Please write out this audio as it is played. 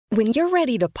When you're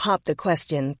ready to pop the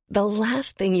question, the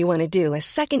last thing you want to do is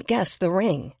second-guess the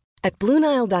ring. At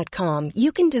BlueNile.com,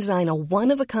 you can design a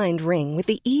one-of-a-kind ring with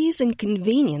the ease and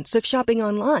convenience of shopping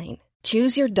online.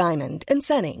 Choose your diamond and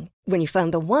setting. When you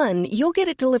find the one, you'll get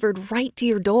it delivered right to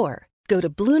your door. Go to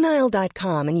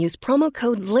BlueNile.com and use promo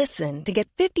code LISTEN to get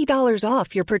 $50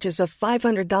 off your purchase of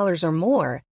 $500 or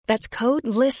more. That's code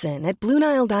LISTEN at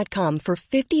BlueNile.com for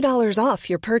 $50 off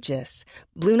your purchase.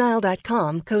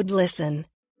 BlueNile.com, code LISTEN.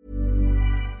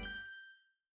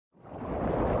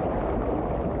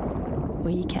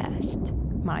 WeCast.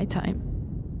 My time.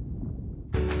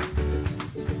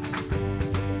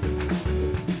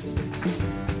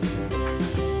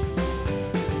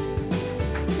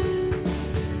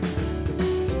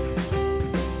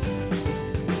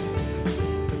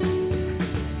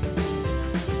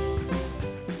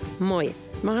 Moi,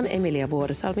 mä oon Emilia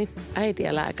Vuorisalmi, äiti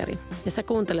ja lääkäri, ja sä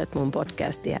kuuntelet mun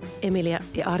podcastia Emilia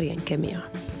ja arjen kemiaa.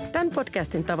 Tämän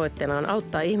podcastin tavoitteena on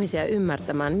auttaa ihmisiä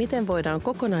ymmärtämään, miten voidaan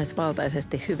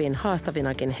kokonaisvaltaisesti hyvin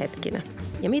haastavinakin hetkinä,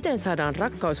 ja miten saadaan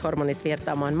rakkaushormonit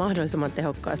virtaamaan mahdollisimman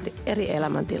tehokkaasti eri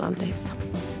elämäntilanteissa.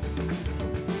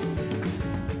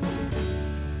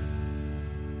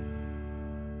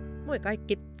 Moi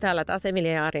kaikki, täällä taas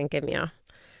Emilia ja arjen kemiaa.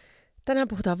 Tänään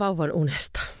puhutaan vauvan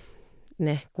unesta.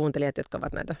 Ne kuuntelijat, jotka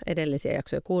ovat näitä edellisiä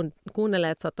jaksoja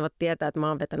kuunnelleet, saattavat tietää, että mä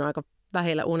oon vetänyt aika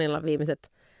vähillä unilla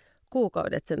viimeiset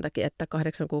kuukaudet sen takia, että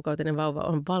 8-kuukautinen vauva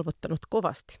on valvottanut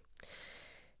kovasti.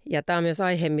 Ja tämä on myös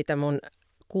aihe, mitä mun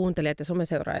kuuntelijat ja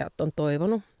someseuraajat on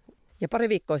toivonut. Ja pari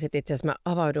viikkoa sitten itse asiassa mä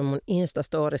avaudun mun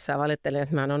Instastorissa ja valittelin,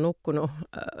 että mä en ole nukkunut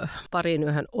pariin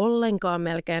yöhön ollenkaan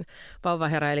melkein. Vauva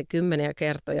heräili 10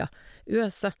 kertoja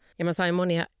yössä ja mä sain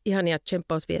monia ihania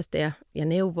tsemppausviestejä ja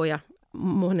neuvoja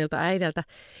monilta äideltä.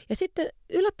 Ja sitten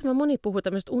yllättävän moni puhuu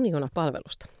tämmöistä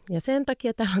Uniona-palvelusta. Ja sen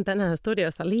takia täällä on tänään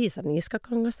studiossa Liisa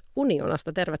Niskakangas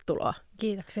Unionasta. Tervetuloa.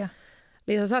 Kiitoksia.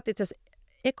 Liisa, sä oot itse asiassa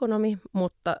ekonomi,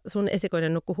 mutta sun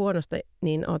esikoinen nukkui huonosti,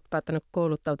 niin oot päättänyt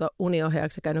kouluttautua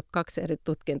uniohjaajaksi ja käynyt 2 eri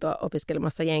tutkintoa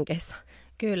opiskelemassa Jenkeissä.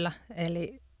 Kyllä,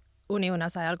 eli Uniona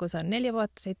sai alkunsa 4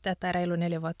 vuotta sitten, tai reilu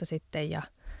 4 vuotta sitten, ja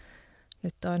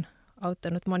nyt on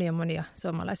auttanut monia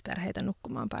suomalaisperheitä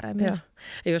nukkumaan paremmin. Joo.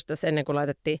 Ja just tässä ennen kuin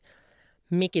laitettiin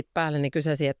mikit päälle, niin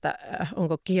kysäsi, että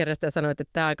onko kiireistä, ja sanoit,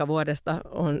 että tämä aika vuodesta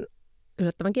on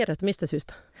yllättävän kiireistä. Mistä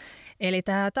syystä? Eli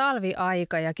tämä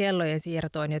talviaika ja kellojen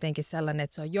siirto on jotenkin sellainen,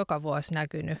 että se on joka vuosi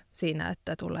näkynyt siinä,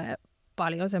 että tulee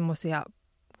paljon semmoisia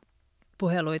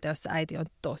puheluita, joissa äiti on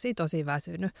tosi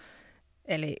väsynyt.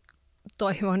 Eli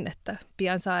toivon, että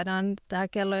pian saadaan tämä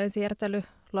kellojen siirtely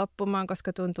loppumaan,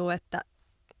 koska tuntuu, että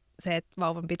se, että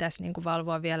vauvan pitäisi niin kuin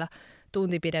valvoa vielä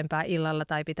tunti pidempään illalla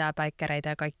tai pitää päikkäreitä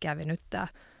ja kaikkia venyttää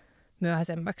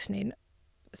myöhäisemmäksi, niin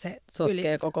se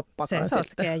sotkee koko pakan. Se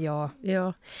sotkee,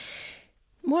 joo.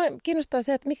 Mua kiinnostaa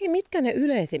se, että mitkä ne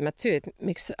yleisimmät syyt,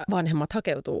 miksi vanhemmat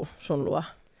hakeutuu sun luo?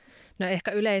 No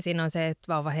ehkä yleisin on se, että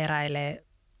vauva heräilee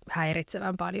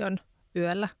häiritsevän paljon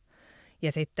yöllä.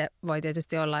 Ja sitten voi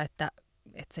tietysti olla, että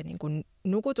se niin kuin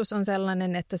nukutus on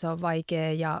sellainen, että se on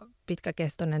vaikea ja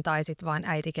pitkäkestoinen tai sitten vaan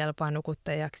äiti kelpaa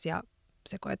nukuttajaksi ja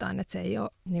se koetaan, että se ei ole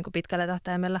niin kuin pitkällä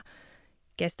tähtäimellä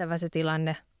kestävä se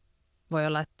tilanne. Voi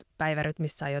olla, että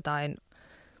päivärytmissä on jotain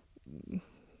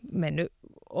mennyt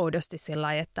oudosti sillä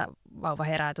lailla, että vauva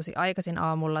herää tosi aikaisin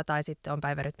aamulla tai sitten on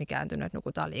päivärytmi kääntynyt, että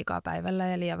nukutaan liikaa päivällä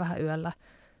ja liian vähän yöllä.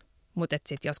 Mutta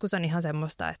sitten joskus on ihan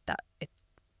semmoista, että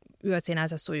yöt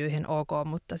sinänsä sujuu ihan ok,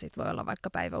 mutta sitten voi olla vaikka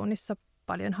päiväunissa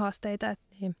paljon haasteita.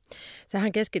 Niin.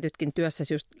 Sähän keskitytkin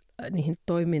työssäsi just niihin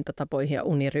toimintatapoihin ja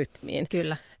unirytmiin.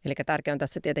 Kyllä. Eli tärkeää on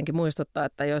tässä tietenkin muistuttaa,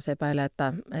 että jos epäilee,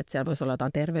 että siellä voisi olla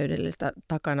jotain terveydellistä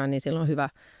takana, niin silloin on hyvä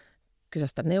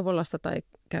kysästä neuvolasta tai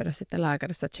käydä sitten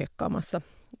lääkärissä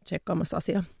tsekkaamassa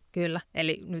asiaa. Kyllä.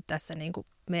 Eli nyt tässä niin kuin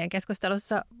meidän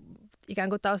keskustelussa ikään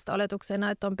kuin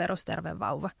taustaoletuksena, että on perusterve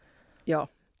vauva. Joo,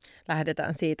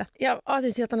 lähdetään siitä. Ja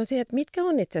aasinsiltana siihen, että mitkä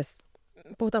on itse asiassa,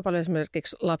 puhutaan paljon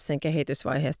esimerkiksi lapsen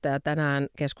kehitysvaiheesta ja tänään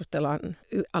keskustellaan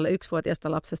alle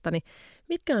 1-vuotiaasta lapsesta, niin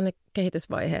mitkä on ne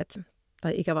kehitysvaiheet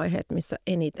tai ikävaiheet, missä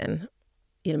eniten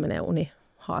ilmenee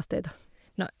unihaasteita?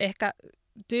 No ehkä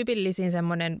tyypillisin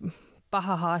semmoinen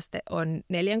paha haaste on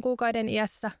 4 kuukauden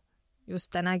iässä. Just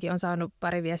tänäänkin on saanut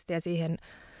pari viestiä siihen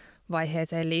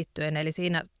vaiheeseen liittyen. Eli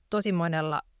siinä tosi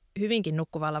monella hyvinkin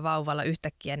nukkuvalla vauvalla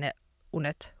yhtäkkiä ne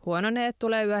unet huononee,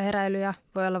 tulee yöheräilyjä,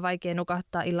 voi olla vaikea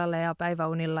nukahtaa illalla ja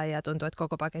päiväunilla ja tuntuu, että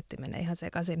koko paketti menee ihan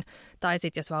sekaisin. Tai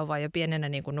sitten jos vauva on jo pienenä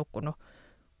niin kuin nukkunut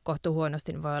kohtu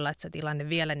huonosti, niin voi olla, että se tilanne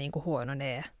vielä niin kuin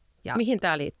huononee. Ja mihin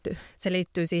tämä liittyy? Se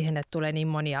liittyy siihen, että tulee niin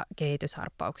monia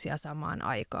kehitysharppauksia samaan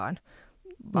aikaan.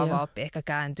 Vauva oppii ehkä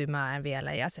kääntymään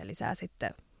vielä ja se lisää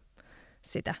sitten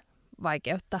sitä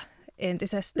vaikeutta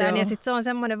entisestään. Joo. Ja sitten se on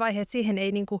semmoinen vaihe, että siihen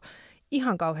ei niinku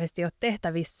ihan kauheasti ole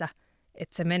tehtävissä,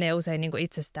 että se menee usein niinku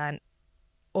itsestään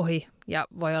ohi ja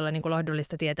voi olla niinku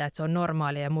lohdullista tietää, että se on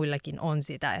normaalia ja muillakin on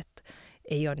sitä, että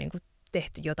ei ole niinku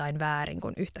tehty jotain väärin,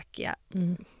 kun yhtäkkiä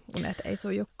unet ei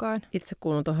sujukaan. Itse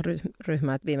kuulun tuohon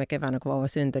ryhmään, että viime keväänä, kun vauva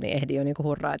syntyi, niin ehdin jo niin kuin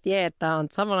hurraa, että jee, tämä on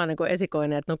samanlainen kuin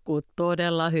esikoinen, että nukkuu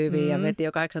todella hyvin ja veti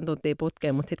jo 8 tuntia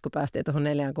putkeen, mutta sitten kun päästiin tuohon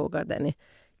 4 kuukauteen, niin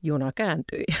juna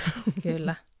kääntyi.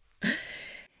 Kyllä.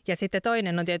 Ja sitten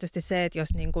toinen on tietysti se, että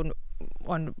jos niin kun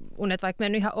on unet vaikka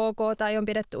mennyt ihan ok tai on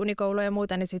pidetty unikoulua ja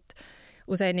muuta, niin sitten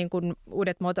usein niin kun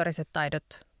uudet motoriset taidot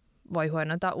voi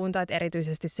huonontaa unta, että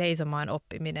erityisesti seisomaan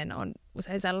oppiminen on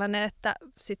usein sellainen, että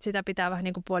sitä pitää vähän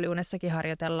niin kuin puoliunessakin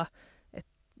harjoitella,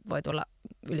 että voi tulla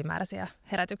ylimääräisiä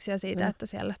herätyksiä siitä, että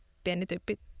siellä pieni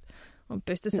tyyppi on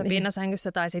pystyssä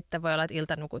pinnasängyssä tai sitten voi olla, että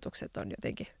iltanukutukset on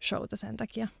jotenkin showta sen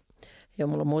takia. Joo,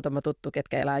 mulla on muutama tuttu,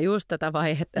 ketkä elää just tätä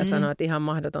vaihetta ja sanoo, että ihan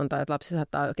mahdotonta, että lapsi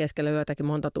saattaa keskellä yötäkin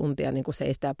monta tuntia niin kuin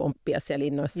seistä ja pomppia siellä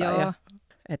innoissaan. Ja,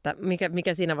 että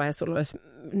mikä siinä vaiheessa sulla olisi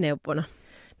neuvona?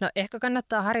 No ehkä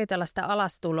kannattaa harjoitella sitä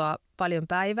alastuloa paljon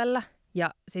päivällä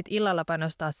ja sitten illalla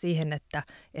panostaa siihen, että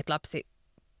lapsi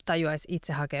tajuaisi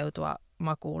itse hakeutua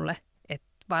makuulle. Että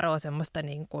varoo semmoista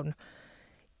niin kuin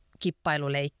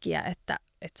kippailuleikkiä, että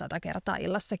 100 kertaa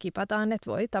illassa kipataan,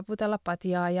 että voi taputella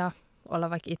patjaa ja olla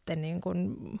vaikka itse niin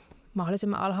kuin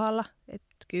mahdollisimman alhaalla, että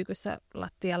kyykyssä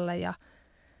lattialla ja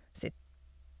sitten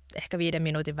ehkä 5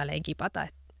 minuutin välein kipata,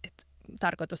 että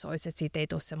tarkoitus olisi, että siitä ei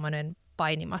tule semmoinen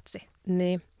painimatsi.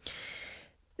 Niin.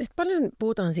 Sitten paljon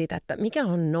puhutaan siitä, että mikä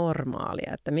on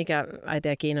normaalia, että mikä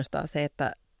äitiä kiinnostaa se,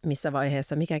 että missä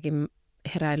vaiheessa mikäkin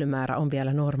heräilymäärä on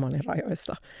vielä normaalin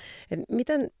rajoissa. Et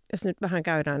miten, jos nyt vähän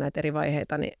käydään näitä eri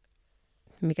vaiheita, niin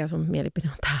mikä sun mielipide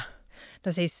on tähän?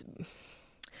 No siis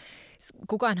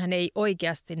kukaanhan ei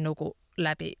oikeasti nuku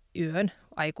läpi yön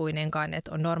aikuinenkaan,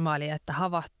 että on normaalia, että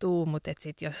havahtuu, mutta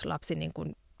sitten jos lapsi niin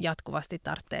kun jatkuvasti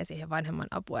tarvitsee siihen vanhemman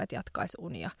apua, että jatkaisi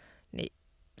unia, niin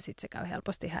sitten se käy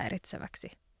helposti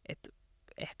häiritseväksi. Et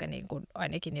ehkä niin kun,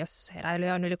 ainakin jos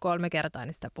heräilyä on yli 3 kertaa,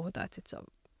 niin sitä puhutaan, että sit se on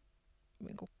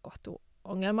niin kun kohtuu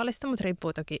ongelmallista, mutta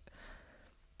riippuu toki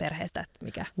perheestä, että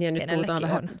mikä ja nyt puhutaan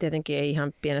vähän, tietenkin ei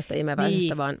ihan pienestä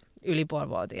imeväisestä, vaan yli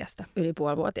puolivuotiaasta. Yli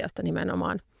puolivuotiaasta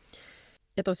nimenomaan.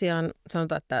 Ja tosiaan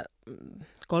sanotaan, että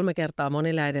 3 kertaa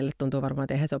monille äidille tuntuu varmaan,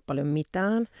 että eihän se ole paljon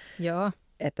mitään. Joo.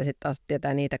 Että sitten taas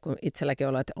tietää niitä, kun itselläkin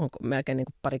on, että onko melkein niin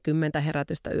kuin 20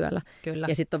 herätystä yöllä. Kyllä.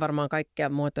 Ja sitten on varmaan kaikkea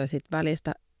muotoja siitä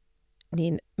välistä.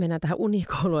 Niin mennään tähän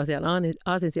unikouluasiaan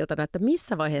aasinsiltana, että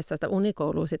missä vaiheessa sitä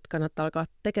unikoulua sitten kannattaa alkaa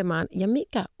tekemään. Ja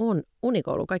mikä on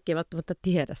unikoulu? Kaikki ei välttämättä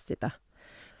tiedä sitä.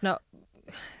 No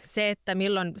se, että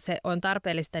milloin se on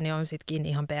tarpeellista, niin on sittenkin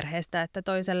ihan perheestä. Että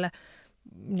toiselle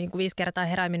niin kuin 5 kertaa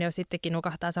herääminen, jos sittenkin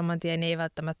nukahtaa saman tien, niin ei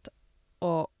välttämättä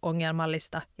ole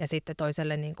ongelmallista. Ja sitten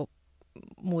toiselle niin kuin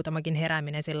muutamakin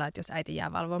herääminen sillä, että jos äiti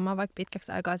jää valvomaan vaikka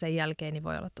pitkäksi aikaa sen jälkeen, niin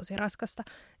voi olla tosi raskasta.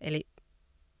 Eli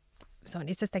se on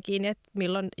itsestä kiinni, että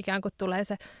milloin ikään kuin tulee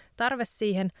se tarve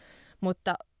siihen.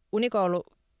 Mutta unikoulu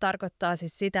tarkoittaa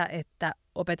siis sitä, että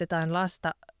opetetaan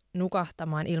lasta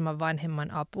nukahtamaan ilman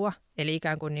vanhemman apua. Eli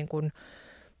ikään kuin,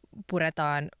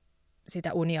 puretaan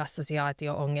sitä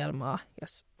uniassosiaatio-ongelmaa,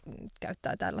 jos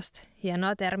käyttää tällaista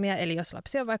hienoa termiä. Eli jos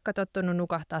lapsi on vaikka tottunut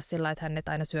nukahtaa sillä, että hänet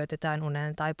aina syötetään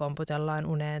uneen tai pomputellaan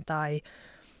uneen tai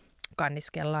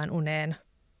kanniskellaan uneen,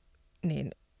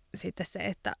 niin sitten se,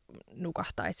 että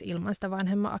nukahtaisi ilman sitä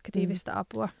vanhemman aktiivista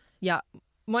apua. Ja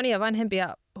monia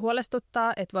vanhempia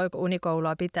huolestuttaa, että voiko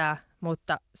unikoulua pitää,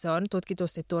 mutta se on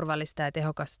tutkitusti turvallista ja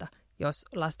tehokasta, jos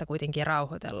lasta kuitenkin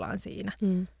rauhoitellaan siinä.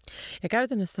 Ja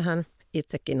käytännössähän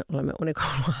itsekin olemme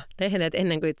unikoulua tehneet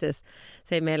ennen kuin itse asiassa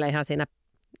se ei meillä ihan siinä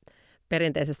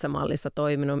perinteisessä mallissa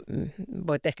toiminut.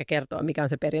 Voit ehkä kertoa, mikä on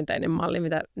se perinteinen malli,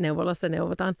 mitä neuvolassa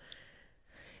neuvotaan?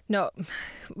 No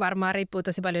varmaan riippuu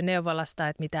tosi paljon neuvolasta,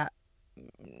 että mitä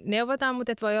neuvotaan,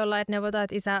 mutta voi olla, että neuvotaan,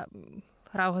 että isä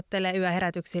rauhoittelee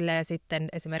yöherätyksille ja sitten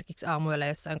esimerkiksi aamuyöllä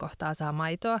jossain kohtaa saa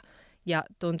maitoa. Ja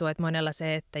tuntuu, että monella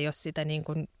se, että jos sitä niin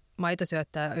kuin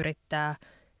maitosyöttöä yrittää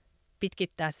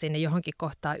pitkittää sinne johonkin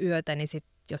kohtaan yötä, niin sit,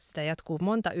 jos sitä jatkuu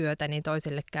monta yötä, niin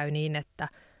toisille käy niin, että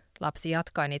lapsi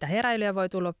jatkaa niitä heräilyjä. Voi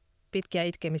tulla pitkiä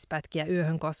itkemispätkiä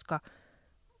yöhön, koska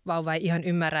vauva ei ihan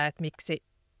ymmärrä, että miksi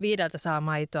 5 saa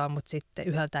maitoa, mutta sitten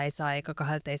 1 ei saa, eikä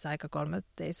 2 ei saa, eikä 3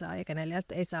 ei saa, eikä 4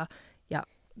 ei saa. Ja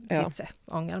sitten se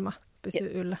ongelma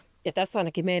pysyy yllä. Ja tässä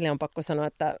ainakin meille on pakko sanoa,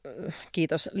 että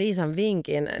kiitos Liisan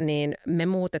vinkin, niin me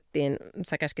muutettiin,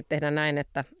 sä käskit tehdä näin,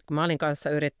 että kun mä olin kanssa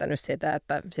yrittänyt sitä,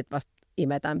 että sit vasta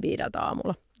imetään 5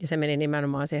 aamulla. Ja se meni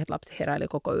nimenomaan siihen, että lapsi heräili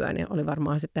koko yön ja oli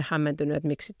varmaan sitten hämmentynyt, että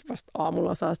miksi vasta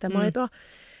aamulla saa sitä maitoa.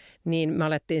 niin me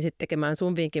alettiin sitten tekemään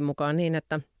sun vinkin mukaan niin,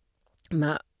 että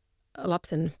mä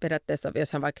lapsen periaatteessa,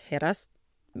 jos hän vaikka heräsi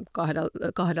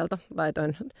kahdelta,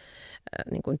 laitoin,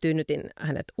 niin kuin tyynnytin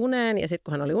hänet uneen ja sitten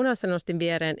kun hän oli unessa, nostin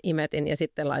viereen, imetin ja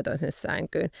sitten laitoin sen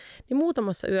sänkyyn. Niin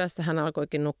muutamassa yössä hän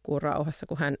alkoikin nukkua rauhassa,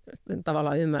 kun hän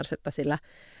tavallaan ymmärsi, että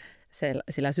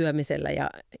sillä syömisellä ja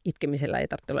itkemisellä ei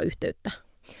tarvitse olla yhteyttä.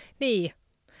 Niin,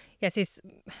 ja siis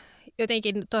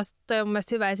jotenkin toi on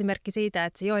mielestäni hyvä esimerkki siitä,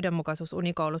 että se johdonmukaisuus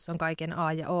unikoulussa on kaiken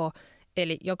A ja O.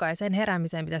 Eli jokaisen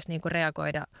heräämiseen pitäisi niinku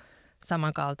reagoida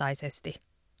samankaltaisesti.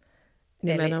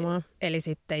 Eli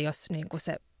sitten jos niinku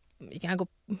se ikään kuin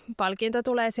palkinto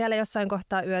tulee siellä jossain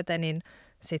kohtaa yötä, niin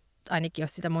sit ainakin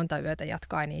jos sitä monta yötä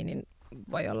jatkaa, niin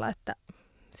voi olla, että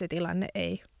se tilanne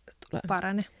ei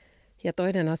parane. Ja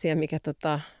toinen asia, mikä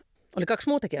oli 2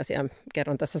 muutakin asiaa,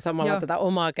 kerron tässä samalla tätä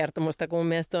omaa kertomusta, kun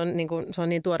mielestäni se on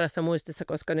niin tuoreessa muistissa,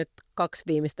 koska nyt 2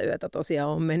 viimeistä yötä tosiaan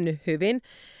on mennyt hyvin,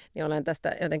 niin olen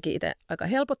tästä jotenkin itse aika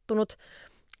helpottunut.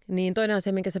 Niin toinen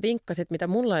asia, minkä sä vinkkasit, mitä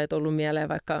mulla ei tullut mieleen,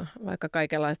 vaikka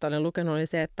kaikenlaista olen lukenut, oli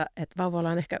se, että vauvalla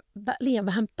on ehkä liian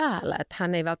vähän päällä, että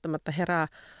hän ei välttämättä herää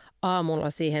aamulla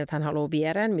siihen, että hän haluaa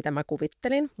viereen, mitä mä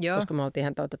kuvittelin, koska me oltiin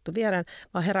häntä otettu viereen,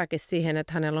 vaan herääkin siihen,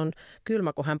 että hänellä on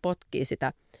kylmä, kun hän potkii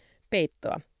sitä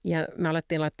peittoa. Ja me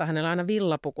alettiin laittaa hänellä aina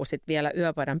villapuku sit vielä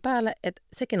yöpaidan päälle, että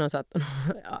sekin on saattanut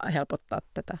helpottaa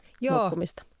tätä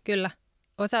nukkumista. Kyllä.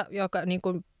 Osa, joka, niin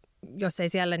kun, jos ei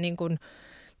siellä niin kun,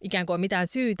 ikään kuin ole mitään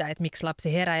syytä, että miksi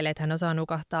lapsi heräilee, että hän osaa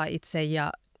nukahtaa itse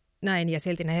ja näin, ja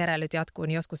silti ne heräilyt jatkuu,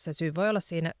 niin joskus se syy voi olla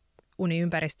siinä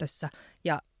uniympäristössä.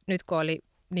 Ja nyt kun oli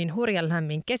niin hurjan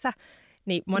lämmin kesä,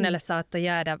 niin monelle saattoi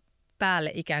jäädä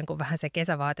päälle ikään kuin vähän se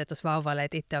kesävaatetus vauvalle,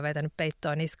 että itse on vetänyt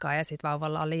peittoa niskaa ja sitten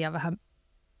vauvalla on liian vähän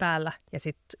päällä. Ja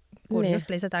sitten kun just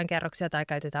lisätään kerroksia tai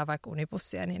käytetään vaikka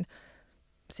unipussia, niin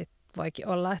sitten voikin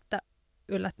olla, että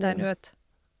yllättäen yöt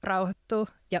rauhoittuu.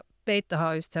 Ja peittohan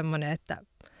on just semmoinen, että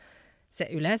se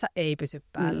yleensä ei pysy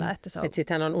päällä. Että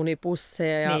sittenhän on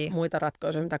unipusseja ja muita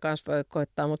ratkaisuja, mitä kanssa voi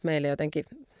koittaa, mutta meille jotenkin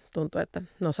tuntuu, että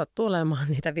sattuu olemaan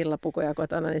niitä villapukuja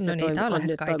kotona, niin se niitä on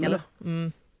lähes kaikilla.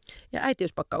 Ja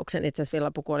äitiyspakkauksen itse asiassa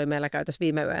villapuku oli meillä käytössä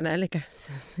viime yönä, eli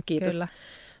kiitos Kyllä.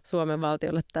 Suomen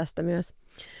valtiolle tästä myös.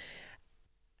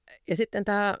 Ja sitten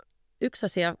tämä yksi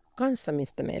asia kanssa,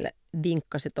 mistä meille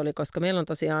vinkkasit oli, koska meillä on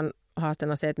tosiaan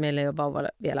haasteena se, että meillä ei ole vauvalle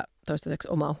vielä toistaiseksi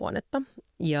omaa huonetta.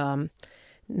 Ja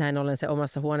näin ollen se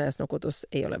omassa huoneessa nukutus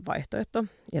ei ole vaihtoehto.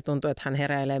 Ja tuntuu, että hän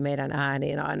heräilee meidän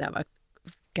ääniin aina, vaikka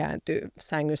kääntyy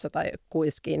sängyssä tai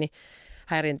kuiskii, niin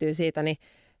häiriintyy siitä, niin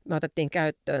me otettiin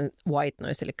käyttöön white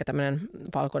noise, eli tämmöinen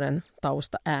valkoinen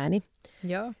taustaääni.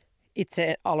 Joo.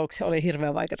 Itse aluksi oli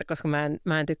hirveän vaikeaa, koska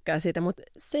mä en tykkää siitä, mutta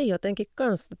se jotenkin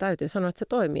kanssa täytyy sanoa, että se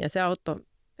toimii. Ja se auttoi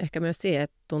ehkä myös siihen,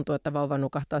 että tuntuu, että vauva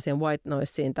nukahtaa siihen white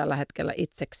noiseen tällä hetkellä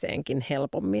itsekseenkin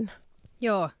helpommin.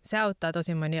 Joo, se auttaa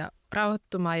tosi monia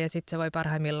rauhoittumaan ja sitten se voi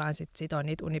parhaimmillaan sitoa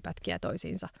niitä unipätkiä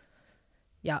toisiinsa.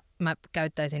 Ja mä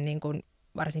käyttäisin niin kuin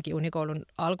varsinkin unikoulun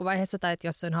alkuvaiheessa tai että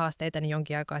jos on haasteita, niin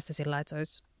jonkin aikaa sitä sillä, että se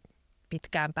olisi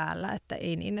pitkään päällä, että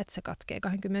ei niin, että se katkee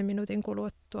 20 minuutin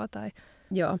kuluttua tai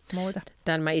muuta.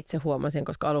 Tämän mä itse huomasin,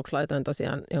 koska aluksi laitoin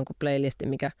tosiaan jonkun playlistin,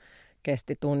 mikä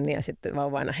kesti tunnin ja sitten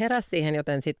vauva aina heräsi siihen,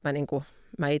 joten sitten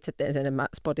mä itse tein sen, että mä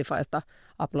Spotifysta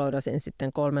uploadasin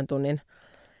sitten 3 tunnin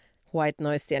white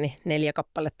noisea, niin 4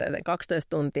 kappaletta, joten 12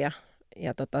 tuntia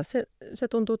ja se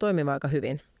tuntuu toimivan aika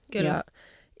hyvin. Kyllä. Ja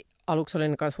aluksi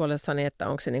olin myös huolissani, että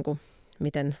onko se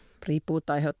miten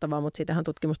riippuvuutta aiheuttavaa, mutta siitähän on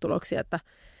tutkimustuloksia, että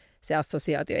se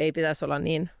assosiaatio ei pitäisi olla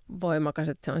niin voimakas,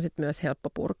 että se on sitten myös helppo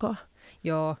purkaa.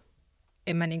 Joo,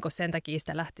 en mä sen takia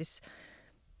sitä lähtisi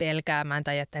pelkäämään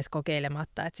tai jättäisi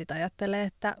kokeilematta, että sitä ajattelee,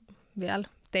 että vielä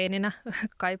teininä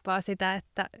kaipaa sitä,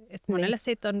 että monelle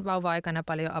sitten on vauva-aikana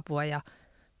paljon apua ja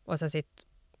osa sitten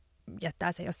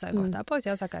jättää se jossain kohtaa pois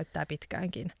ja osa käyttää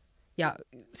pitkäänkin. Ja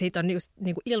siitä on just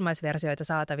ilmaisversioita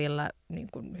saatavilla,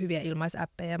 hyviä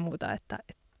ilmaisäppejä ja muuta, että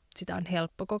sitä on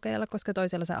helppo kokeilla, koska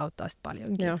toisella se auttaa sitten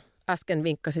paljonkin. Joo. Äsken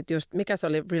vinkkasit just, mikä se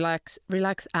oli,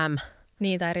 Relax M?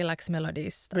 Niin, tai Relax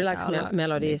Melodies. Relax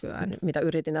Melodies, mitä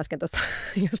yritin äsken tuossa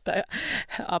just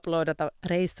uploadata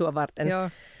reissua varten. Joo.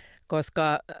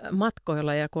 Koska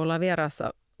matkoilla ja kun ollaan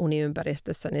vieraassa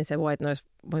uniympäristössä, niin se white noise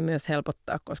voi myös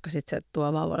helpottaa, koska sitten se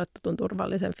tuo vauvalle tutun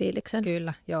turvallisen fiiliksen.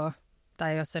 Kyllä, joo.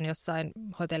 Tai jos on jossain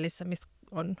hotellissa, mistä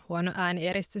on huono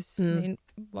äänieristys, niin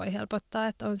voi helpottaa,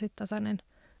 että on sitten tasainen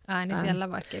ääni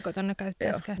siellä, vaikka ei kotona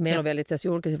käyttäisikään. Meillä on vielä itse asiassa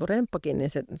julkisivu remppakin, niin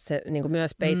se niin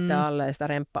myös peittää alle ja sitä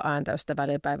remppa-ääntä, jos sitä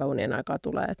välipäiväunien aikaa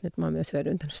tulee. Et nyt mä oon myös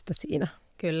hyödyntänyt sitä siinä.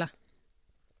 Kyllä.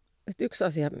 Sitten yksi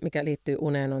asia, mikä liittyy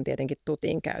uneen, on tietenkin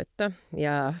tutin käyttö.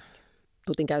 Ja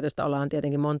tutin käytöstä ollaan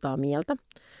tietenkin montaa mieltä.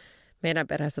 Meidän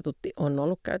perheessä tutti on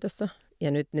ollut käytössä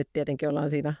Ja nyt tietenkin ollaan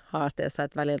siinä haasteessa,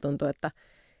 että välillä tuntuu, että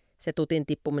se tutin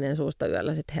tippuminen suusta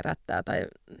yöllä sitten herättää tai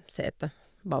se, että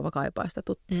vauva kaipaa sitä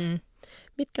tuttia.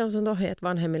 Mitkä on sun ohjeet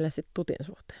vanhemmille sitten tutin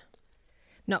suhteen?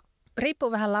 No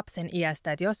riippuu vähän lapsen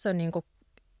iästä, että jos on niinku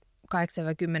 8-10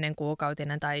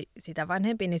 kuukautinen tai sitä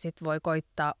vanhempi, niin sit voi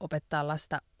koittaa opettaa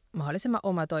lasta mahdollisimman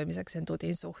omatoimiseksi sen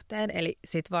tutin suhteen. Eli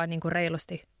sit vaan niinku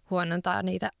reilusti huonontaa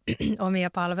niitä omia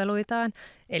palveluitaan.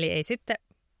 Eli ei sitten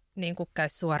niinku käy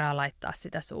suoraan laittaa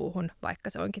sitä suuhun, vaikka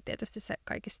se onkin tietysti se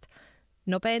kaikista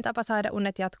nopein tapa saada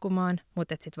unet jatkumaan.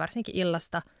 Mutta sitten varsinkin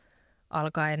illasta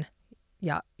alkaen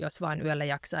ja jos vaan yöllä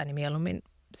jaksaa, niin mieluummin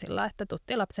sillä, että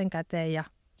tutti lapsen käteen ja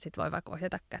sitten voi vaikka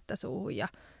ohjata kättä suuhun ja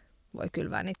voi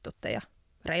kylvää niitä tutteja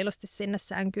reilusti sinne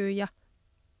sänkyyn ja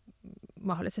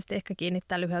mahdollisesti ehkä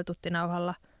kiinnittää lyhyellä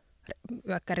tuttinauhalla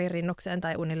yökkärin rinnukseen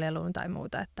tai unileluun tai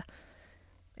muuta. Että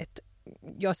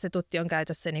jos se tutti on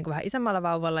käytössä niin kuin vähän isämmällä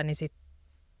vauvalla, niin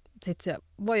sit se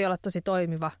voi olla tosi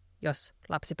toimiva, jos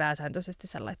lapsi pääsääntöisesti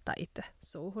sen laittaa itse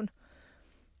suuhun.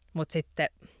 Mutta sitten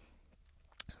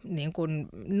niin kuin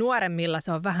nuoremmilla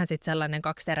se on vähän sit sellainen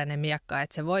kaksiteräinen miekka,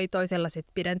 että se voi toisella sit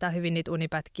pidentää hyvin niitä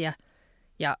unipätkiä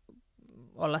ja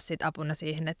olla sit apuna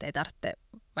siihen, että ei tarvitse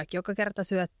vaikka joka kerta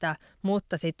syöttää,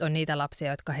 mutta sitten on niitä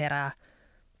lapsia, jotka herää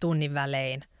tunnin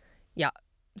välein ja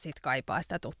sitten kaipaa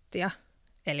sitä tuttia.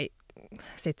 Eli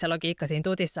sitten se logiikka siinä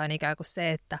tutissa on ikään kuin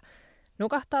se, että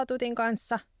nukahtaa tutin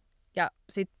kanssa ja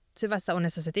sitten syvässä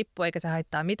unessa se tippuu eikä se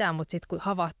haittaa mitään, mutta sitten kun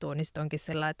havahtuu, niin sitten onkin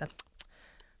sillä, että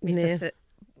missä se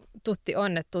tutti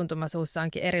on, että tuntuma suussa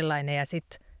onkin erilainen ja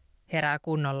sitten herää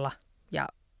kunnolla ja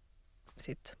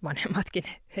sitten vanhemmatkin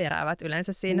heräävät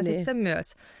yleensä siinä sitten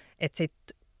myös. Että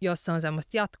sitten jos on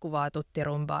semmoista jatkuvaa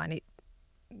tuttirumbaa, niin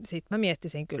sitten mä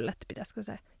miettisin kyllä, että pitäisikö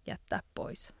se jättää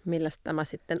pois. Milläs tämä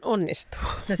sitten onnistuu?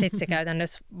 No sitten se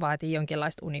käytännössä vaatii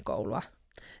jonkinlaista unikoulua.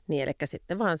 Niin, eli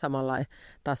sitten vaan samalla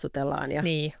tassutellaan ja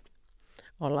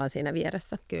ollaan siinä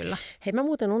vieressä. Kyllä. Hei, mä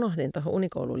muuten unohdin tuohon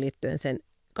unikouluun liittyen sen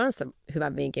kanssa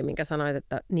hyvän vinkin, minkä sanoit,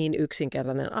 että niin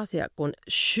yksinkertainen asia kuin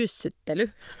schyssyttely.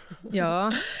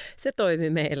 Joo. Se toimi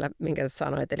meillä, minkä sä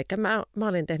sanoit. Eli mä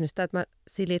olin tehnyt sitä, että mä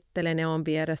silittelen ja on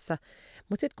vieressä.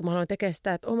 Mutta sitten kun mä aloin tekemään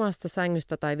sitä, että omasta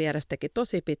sängystä tai vierestäkin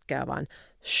tosi pitkään vaan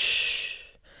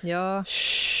shhh, joo.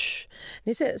 Shhh,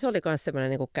 niin se oli myös semmoinen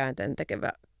niin kuin käänteen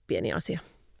tekevä pieni asia.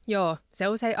 Joo, se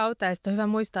usein auttaa ja sitten on hyvä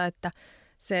muistaa, että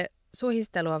se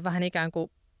suhistelu on vähän ikään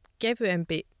kuin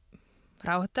kevyempi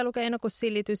rauhoittelukeino kuin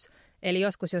silitys. Eli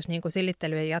joskus, jos niin kuin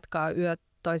silittelyä jatkaa yö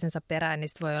toisensa perään, niin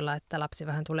voi olla, että lapsi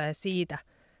vähän tulee siitä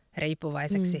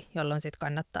riippuvaiseksi, jolloin sitten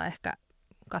kannattaa ehkä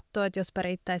katsoa, että jos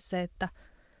riittäisi se, että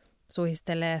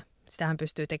suhistelee. Sitähän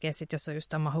pystyy tekemään sitten, jos on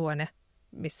just sama huone,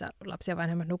 missä lapsi ja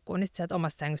vanhemmat nukkuu, niin sitten sieltä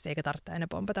omasta sängystä eikä tarvitse aina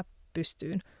pompata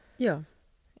pystyyn. Joo.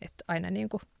 Että aina niin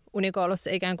kuin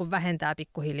unikoulussa ikään kuin vähentää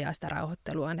pikkuhiljaa sitä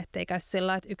rauhoitteluaan, ettei käy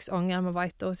sillä, että yksi ongelma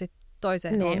vaihtuu sitten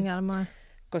toiseen ongelmaan.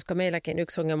 Koska meilläkin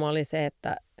yksi ongelma oli se,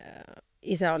 että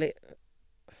isä oli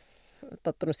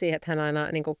tottunut siihen, että hän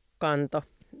aina niin kuin kantoi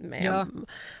meidän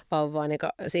vauvaa, niin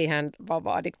siihen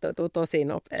vauva addiktoituu tosi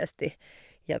nopeasti.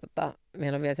 Ja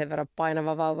meillä on vielä sen verran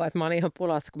painava vauva, että mä olin ihan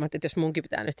pulassa, kun mä ajattelin, että jos munkin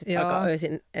pitää nyt sitten alkaa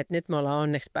öisin. Että nyt me ollaan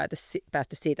onneksi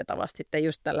päästy siitä tavasta sitten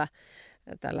just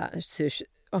tällä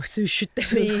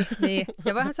syyssyttelyllä. Niin.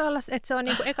 Ja vähän se olla, että se on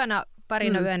niinku ekana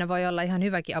parina yönä voi olla ihan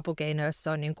hyväkin apukeino, jos se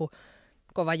on niinku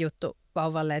kova juttu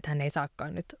vauvalle, että hän ei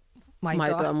saakaan nyt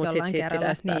maitoa mutta sitten siitä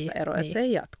pitäisi päästä eroon, että se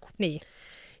ei jatku. Niin.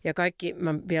 Ja kaikki,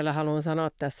 mä vielä haluan sanoa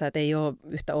tässä, että ei ole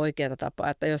yhtä oikeaa tapaa,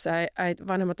 että jos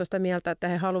vanhemmat on sitä mieltä, että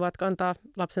he haluavat kantaa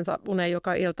lapsensa uneen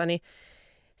joka ilta, niin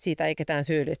siitä ei ketään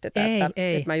syyllistetä. Että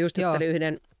mä just juttelin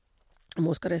yhden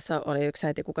muskarissa, oli yksi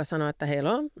äiti, kuka sanoi, että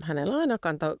hänellä on aina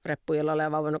kantoreppu illalla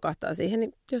ja vauva nukahtaa siihen,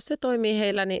 niin jos se toimii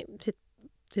heillä, niin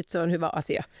sitten se on hyvä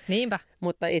asia. Niinpä.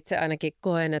 Mutta itse ainakin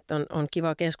koen, että on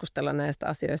kiva keskustella näistä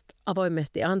asioista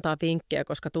avoimesti ja antaa vinkkejä,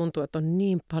 koska tuntuu, että on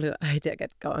niin paljon äitiä,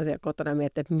 ketkä on siellä kotona ja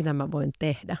miettii, että mitä mä voin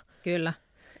tehdä. Kyllä.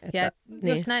 Ja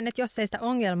just näin, että jos ei sitä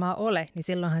ongelmaa ole, niin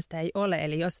silloinhan sitä ei ole.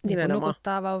 Eli jos niin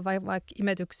nukuttaa vaikka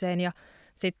imetykseen ja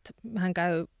sitten hän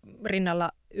käy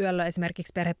rinnalla yöllä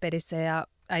esimerkiksi perhepedissä ja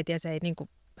äitiä se ei niin kuin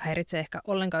häiritse ehkä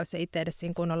ollenkaan, jos se itse edes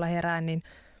siinä kunnolla herää, niin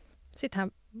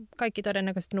sittenhän kaikki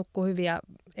todennäköisesti nukkuu hyvin ja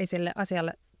ei sille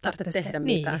asialle tarvitse tehdä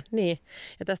mitään. Niin.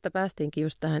 Ja tästä päästiinkin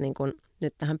just tähän, niin kun,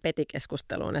 nyt tähän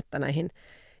petikeskusteluun, että näihin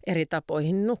eri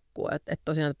tapoihin nukkuu. Että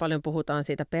tosiaan paljon puhutaan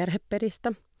siitä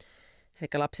perhepedistä, eli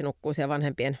lapsi nukkuu siellä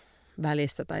vanhempien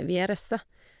välissä tai vieressä.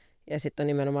 Ja sitten on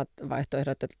nimenomaan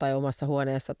vaihtoehdot tai omassa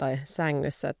huoneessa tai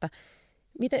sängyssä. Että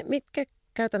mitkä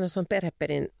käytännössä on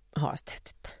perhepedin haasteet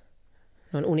sitten?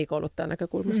 Noin unikouluttajan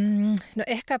näkökulmasta. No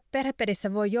ehkä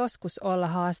perhepedissä voi joskus olla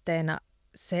haasteena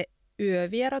se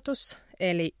yövierotus.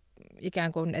 Eli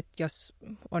ikään kuin, että jos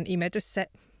on imetys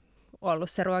ollut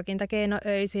se ruokintakeino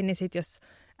öisin, niin sitten jos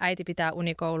äiti pitää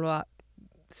unikoulua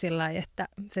sillä lailla, että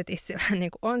se tissi vähän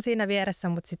niin kuin on siinä vieressä,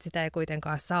 mutta sitten sitä ei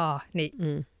kuitenkaan saa, niin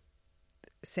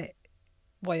se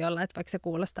voi olla, että vaikka se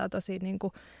kuulostaa tosi niin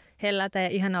kuin hellältä ja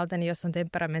ihanalta, niin jos on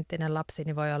temperamenttinen lapsi,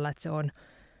 niin voi olla, että se on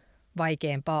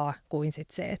vaikeampaa kuin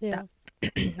sit se, että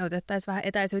otettaisiin vähän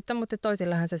etäisyyttä, mutta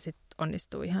toisillahan se sitten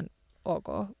onnistuu ihan ok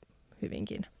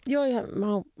hyvinkin. Joo, ja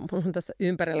mulla on tässä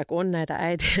ympärillä, kun on näitä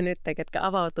äitiä nyt, ketkä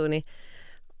avautuu, niin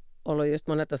ollut just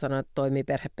monet on sanonut, että toimii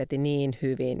perhepeti niin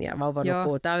hyvin ja vauva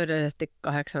nukkuu täydellisesti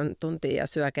 8 tuntia ja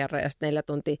syö kerran ja sitten 4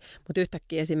 tuntia. Mutta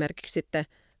yhtäkkiä esimerkiksi sitten,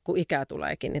 kun ikää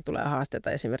tuleekin, niin tulee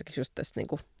haasteita esimerkiksi just tässä niin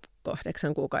kuin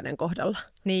 8 kuukauden kohdalla.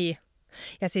 Niin.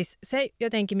 Ja siis se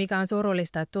jotenkin, mikä on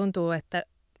surullista, että tuntuu, että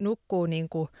nukkuu niin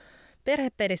kuin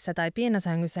perhepedissä tai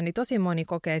piinasängyssä, niin tosi moni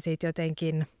kokee siitä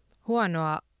jotenkin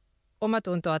huonoa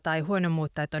omatuntoa tai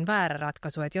huonommuutta, että on väärä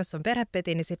ratkaisu. Että jos on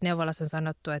perhepeti, niin sitten neuvolassa on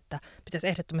sanottu, että pitäisi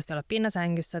ehdottomasti olla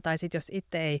pinnasängyssä. Tai sitten jos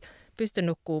itse ei pysty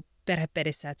nukkuu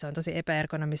perhepedissä, että se on tosi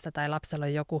epäergonomista tai lapsella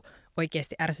on joku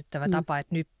oikeasti ärsyttävä tapa,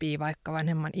 että nyppii vaikka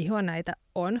vanhemman ihoa näitä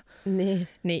on.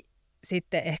 Niin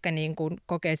sitten ehkä niin kuin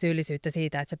kokee syyllisyyttä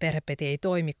siitä, että se perhepeti ei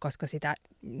toimi, koska sitä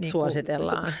niin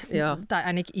suositellaan. Tai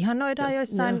ainakin ihannoidaan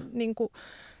joissain niin kuin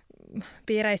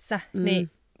piireissä.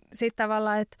 Niin sitten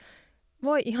tavallaan, että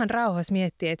voi ihan rauhassa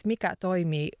miettiä, että mikä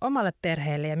toimii omalle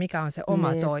perheelle ja mikä on se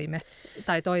oma toime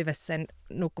tai toive sen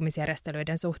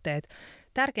nukkumisjärjestelyiden suhteen.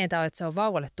 Tärkeintä on, että se on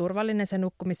vauvalle turvallinen se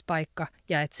nukkumispaikka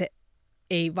ja että se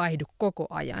ei vaihdu koko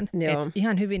ajan. Et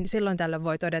ihan hyvin silloin tällöin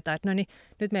voi todeta, että no niin,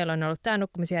 nyt meillä on ollut tämä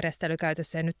nukkumisjärjestely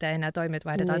käytössä ja nyt ei enää toimi, että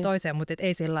vaihdetaan toiseen, mutta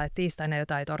ei sillä lailla, että tiistaina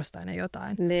jotain, torstaina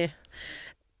jotain. Niin.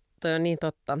 Toi on niin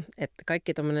totta, että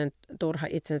kaikki tuommoinen turha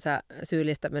itsensä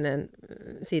syyllistäminen,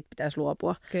 siitä pitäisi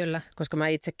luopua. Kyllä. Koska mä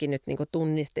itsekin nyt niinku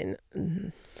tunnistin,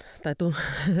 tai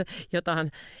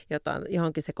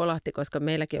johonkin se kolahti, koska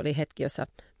meilläkin oli hetki, jossa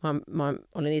mä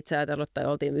olin itse ajatellut tai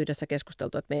oltiin yhdessä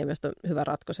keskusteltu, että meidän mielestä on hyvä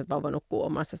ratkaisu, että vauva nukkuu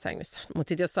omassa sängyssä. Mutta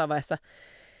sitten jossain vaiheessa,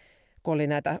 kun oli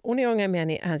näitä uniongelmia,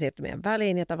 niin hän siirtyi meidän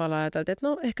väliin ja tavallaan ajateltiin, että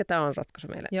no ehkä tämä on ratkaisu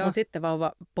meille. Mutta sitten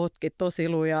vauva potki tosi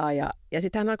lujaa ja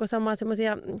sitten hän alkoi saamaan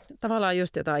semmoisia tavallaan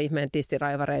just jotain ihmeen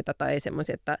tissiraivareita tai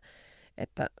semmoisia,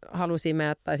 että halusi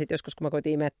imeä tai sitten joskus kun mä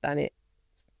koitin imettää, niin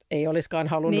ei olisikaan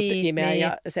halunnut imeä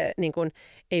ja se niin kun,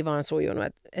 ei vaan sujunut.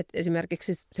 Et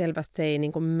esimerkiksi selvästi se ei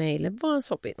niin kun meille vaan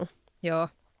sopinut. Joo.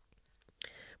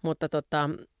 Mutta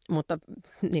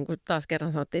niin kuin taas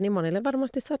kerran sanottiin, niin monille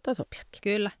varmasti saattaa sopiakin.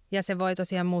 Kyllä, ja se voi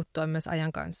tosiaan muuttua myös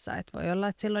ajan kanssa. Et voi olla,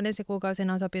 että silloin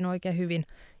ensikuukausina on sopinut oikein hyvin,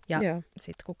 ja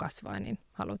sitten kun kasvaa, niin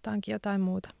halutaankin jotain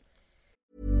muuta.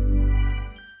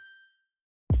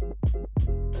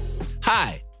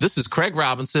 Hi, this is Craig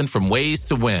Robinson from Ways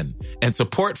to Win, and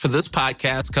support for this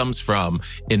podcast comes from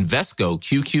Invesco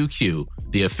QQQ,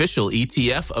 the official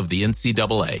ETF of the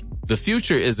NCAA. The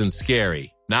future isn't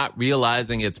scary. Not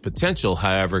realizing its potential,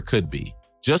 however, could be.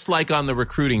 Just like on the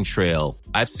recruiting trail,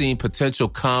 I've seen potential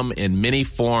come in many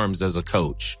forms as a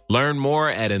coach. Learn more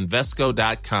at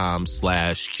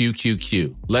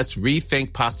Invesco.com/QQQ. Let's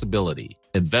rethink possibility.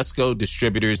 Invesco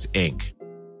Distributors, Inc.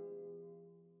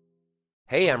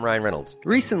 Hey, I'm Ryan Reynolds.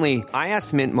 Recently, I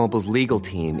asked Mint Mobile's legal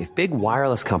team if big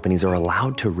wireless companies are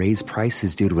allowed to raise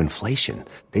prices due to inflation.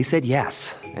 They said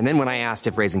yes. And then when I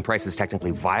asked if raising prices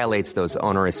technically violates those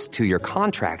onerous 2-year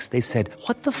contracts, they said,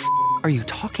 "What the f*** are you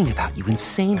talking about, you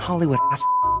insane Hollywood ass?"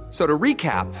 So to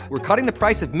recap, we're cutting the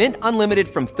price of Mint Unlimited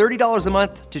from $30 a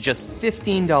month to just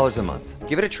 $15 a month.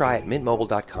 Give it a try at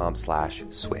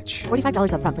mintmobile.com/switch.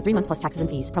 $45 up front for 3 months plus taxes and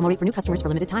fees. Promo rate for new customers for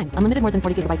limited time. Unlimited more than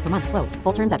 40 gigabytes per month. Slows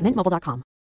full terms at mintmobile.com.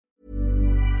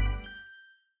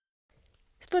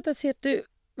 Sitten voitaisiin siirtyä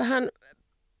vähän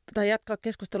tai jatkaa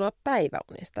keskustelua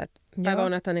päiväunista.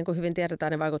 Päiväunethan, niin kuin hyvin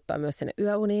tiedetään, ne vaikuttaa myös sinne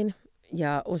yöuniin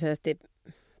ja useasti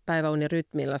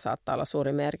päiväunirytmillä saattaa olla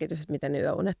suuri merkitys, että miten ne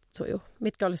yöunet sujuu.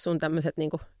 Mitkä olisi sun tämmöiset niin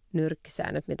kuin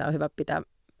nyrkkisäännöt, mitä on hyvä pitää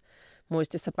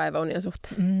muistissa päiväunien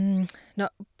suhteen? No,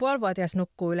 puolivuotias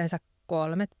nukkuu yleensä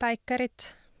 3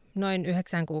 päikkärit. Noin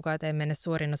 9 kuukauteen mennessä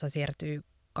suurin osa siirtyy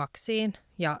 2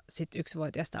 ja sitten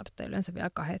 1-vuotias tarvitsee yleensä vielä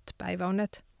 2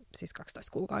 päiväunet, siis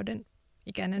 12 kuukauden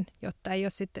ikäinen, jotta ei ole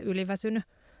sitten yliväsynyt.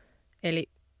 Eli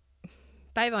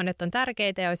päiväunet on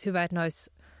tärkeitä ja olisi hyvä, että ne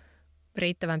olisi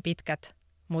riittävän pitkät,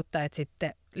 mutta että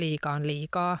sitten liikaa on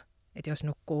liikaa. Että jos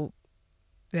nukkuu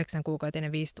 9 kuukauden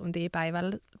ja 5 tuntia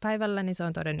päivällä, niin se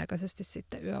on todennäköisesti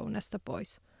sitten yöunesta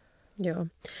pois. Joo,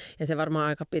 ja se varmaan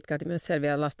aika pitkälti myös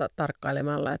selviää lasta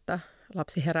tarkkailemalla, että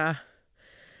lapsi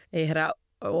ei herää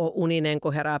uninen,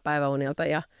 kun herää päiväunilta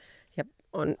ja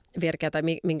on virkeä, tai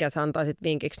minkä sä antaisit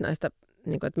vinkiksi näistä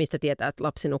niin kuin, että mistä tietää, että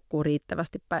lapsi nukkuu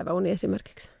riittävästi päiväuni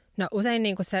esimerkiksi? No usein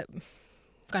niin kuin se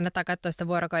kannattaa katsoa sitä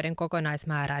vuorokauden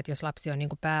kokonaismäärää, että jos lapsi on niin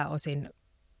kuin pääosin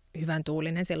hyvän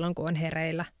tuulinen silloin, kun on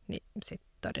hereillä, niin sitten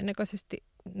todennäköisesti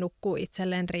nukkuu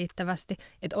itselleen riittävästi.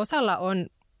 Et osalla on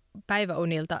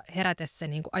päiväunilta herätessä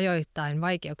niin kuin ajoittain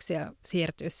vaikeuksia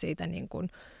siirtyä siitä niin kuin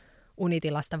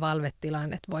unitilasta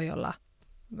valvetilaan, että voi olla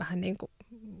vähän niin kuin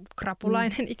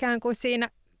krapulainen ikään kuin siinä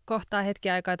kohtaa hetki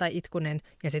aikaa tai itkunen,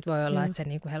 ja sitten voi olla, että se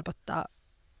niin kuin helpottaa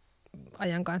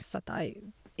ajan kanssa tai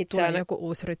tulee joku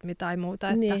uusi rytmi tai muuta,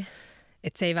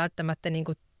 että se ei välttämättä niin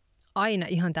kuin aina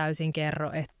ihan täysin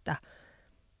kerro, että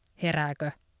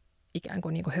herääkö ikään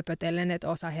kuin höpötellen, että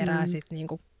osa herää sitten niin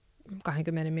kuin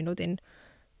 20 minuutin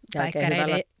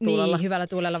päikkäreiden hyvällä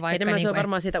tuulella vaikka. Enemmän niin se on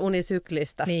varmaan siitä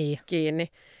unisyklistä kiinni.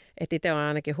 Että itse olen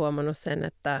ainakin huomannut sen,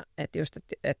 että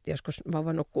joskus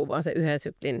vauva nukkuu vaan se yhden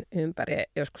syklin ympäri ja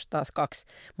joskus taas 2.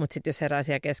 Mutta sitten jos herää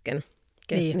siellä kesken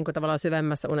niin kuin tavallaan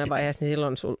syvemmässä unenvaiheessa, niin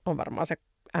silloin sulla on varmaan se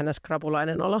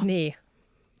ns-krapulainen olo. Niin,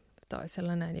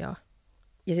 toisella näin, joo.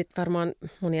 Ja sitten varmaan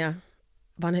monia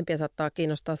vanhempia saattaa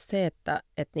kiinnostaa se, että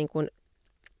niin kuin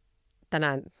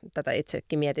tänään tätä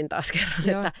itsekin mietin taas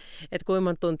kerran, että kuinka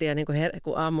monta tuntia niin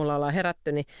kun aamulla ollaan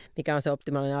herätty, niin mikä on se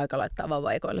optimaalinen aika laittaa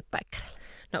vauva-ekoille päikkäreille?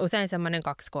 No usein semmoinen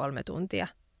 2-3 tuntia.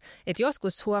 Et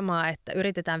joskus huomaa, että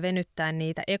yritetään venyttää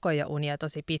niitä ekoja unia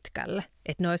tosi pitkälle.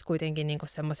 Että ne olisi kuitenkin niinku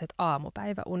semmoiset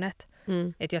aamupäiväunet.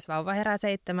 Että jos vauva herää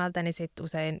 7, niin sitten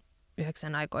usein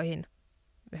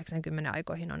 90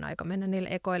 aikoihin on aika mennä niille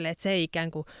ekoille. Että se ei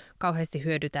ikään kuin kauheasti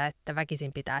hyödytä, että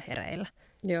väkisin pitää hereillä.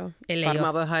 Joo,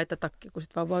 varmaan voi haitatakin, kun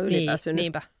sitten vauva on ylipääsynyt.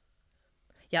 Niinpä.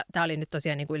 Ja tämä oli nyt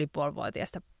tosiaan niin kuin yli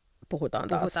puolivuotiaasta.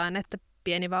 Puhutaan, että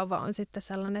pieni vauva on sitten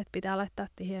sellainen, että pitää laittaa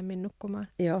tiheämmin nukkumaan.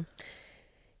 Joo.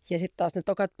 Ja sitten taas ne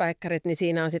tokat päikkärit, niin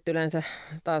siinä on sitten yleensä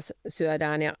taas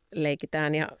syödään ja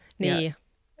leikitään ja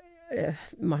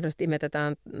mahdollisesti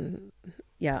imetetään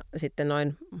ja sitten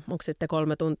noin, onko sitten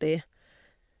 3 tuntia?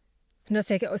 No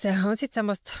sehän on sitten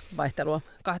semmoista vaihtelua.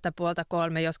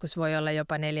 2,5-3, joskus voi olla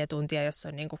jopa 4 tuntia, jos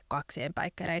on niinku 2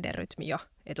 päikkäreiden rytmi jo.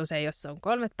 Et usein jos on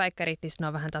 3 päikkärit, niin ne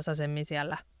on vähän tasaisemmin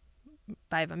siellä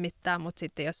päivän mittaan, mutta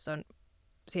sitten jos on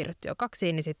siirrytty jo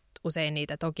 2, niin sitten usein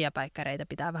niitä tokia päikkäreitä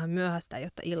pitää vähän myöhäistä,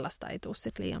 jotta illasta ei tule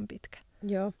sitten liian pitkä.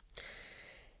 Joo.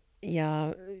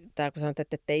 Ja tämä kun sanot,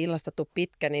 että ettei illasta tule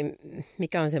pitkä, niin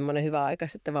mikä on semmoinen hyvä aika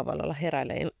sitten vauvalla olla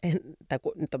heräillä, tai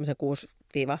tuommoisen 6-12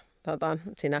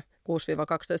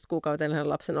 kuukautinen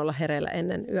lapsen olla hereillä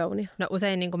ennen yöunia? No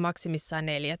usein niin kuin maksimissaan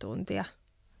 4 tuntia.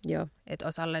 Joo. Et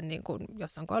osalle, niin kuin,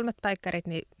 jos on 3 päikkärit,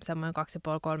 niin semmoinen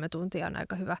 2,5-3 tuntia on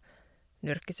aika hyvä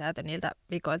nyrkkisäätö niiltä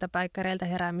vikoilta päikkäreiltä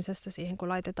heräämisestä siihen, kun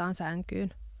laitetaan sänkyyn.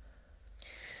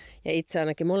 Ja itse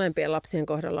ainakin molempien lapsien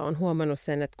kohdalla on huomannut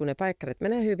sen, että kun ne päikkärit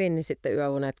menee hyvin, niin sitten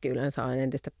yöunetkin yleensä on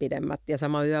entistä pidemmät. Ja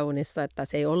sama yöunissa, että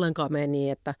se ei ollenkaan mene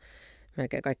niin, että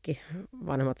melkein kaikki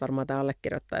vanhemmat varmaan tämä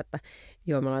allekirjoittaa, että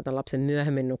joo, mä laitan lapsen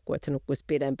myöhemmin nukkua, että se nukkuisi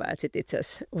pidempään, että sitten itse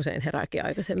asiassa usein herääkin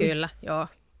aikaisemmin. Kyllä, joo.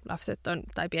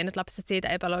 Pienet lapset siitä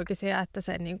epäloogisia, että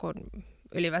se niin kuin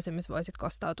yliväsymys voi sitten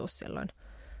kostautua silloin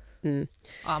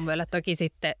aamuilla. Toki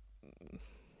sitten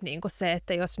niin kuin se,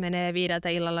 että jos menee 5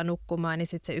 illalla nukkumaan, niin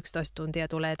sitten se 11 tuntia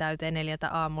tulee täyteen 4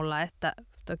 aamulla, että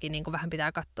toki niin kuin vähän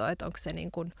pitää katsoa, että onko se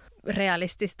niin kuin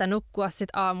realistista nukkua sitten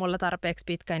aamulla tarpeeksi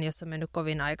pitkään, jos on mennyt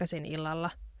kovin aikaisin illalla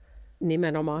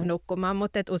nimenomaan nukkumaan,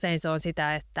 mutta usein se on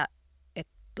sitä, että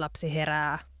lapsi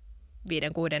herää 5-6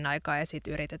 aikaa ja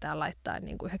sitten yritetään laittaa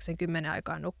niin kuin 90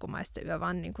 aikaa nukkumaan ja sitten yö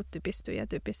vaan niin kuin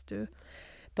typistyy.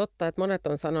 Totta, että monet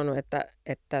on sanonut, että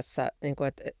tässä niin kuin,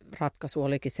 että ratkaisu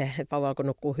olikin se, että vauva alkoi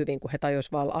nukkua hyvin, kun he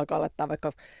tajusivat vaan alkaa laittaa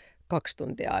vaikka 2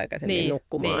 tuntia aikaisemmin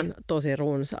nukkumaan tosi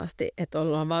runsaasti. Että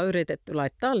ollaan vaan yritetty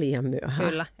laittaa liian myöhään.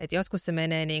 Kyllä, että joskus se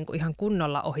menee niin kuin ihan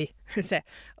kunnolla ohi se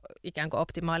ikään kuin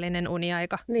optimaalinen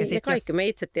uniaika. Niin, ja kaikki me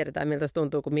itse tiedetään, miltä se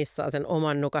tuntuu, kun missaa sen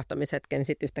oman nukahtamishetken, niin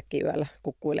sitten yhtäkkiä yöllä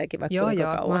kukkuileekin vaikka kuinka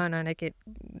kauan. Joo, mä oon ainakin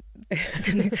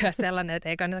nykyään sellainen, että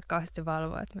ei kannata kauheasti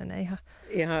valvoa, että menee ihan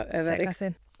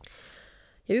sekaisin.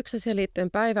 Ja yksi asia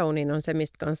liittyen päiväuniin on se,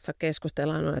 mistä kanssa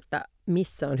keskustellaan, on, että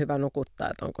missä on hyvä nukuttaa,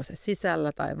 että onko se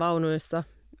sisällä tai vaunuissa.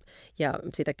 Ja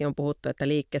sitäkin on puhuttu, että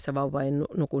liikkeessä vauva ei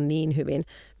nuku niin hyvin.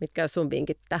 Mitkä on sun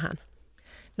vinkit tähän?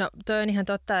 No toi on ihan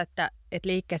totta, että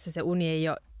liikkeessä se uni ei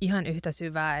ole ihan yhtä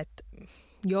syvää, että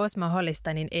jos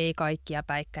mahdollista, niin ei kaikkia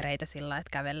päikkäreitä sillä,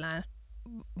 että kävellään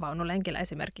vaunulenkillä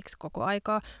esimerkiksi koko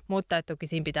aikaa. Mutta toki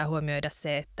siinä pitää huomioida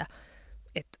se, että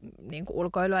niin kuin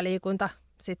ulkoilu ja liikunta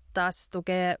sitten taas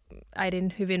tukee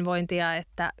äidin hyvinvointia,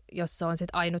 että jos se on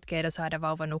sitten ainut keino saada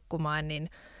vauva nukkumaan, niin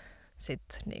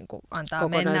sitten niin kuin antaa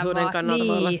mennä vaan. Kokonaisuuden kannalta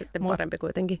voi olla sitten parempi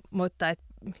kuitenkin. Mutta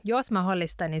jos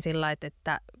mahdollista, niin sillä lailla,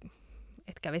 että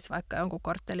että kävisi vaikka jonkun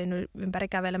korttelin ympäri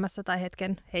kävelemässä tai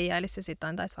hetken heijailisi ja sitten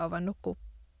antaisi vauvan nukkua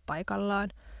paikallaan.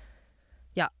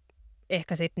 Ja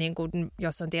ehkä sitten, niin kun,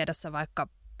 jos on tiedossa vaikka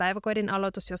päiväkodin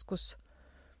aloitus joskus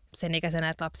sen ikäisenä,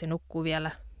 että lapsi nukkuu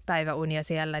vielä päiväunia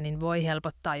siellä, niin voi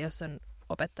helpottaa, jos on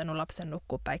opettanut lapsen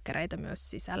nukkua päikkäreitä myös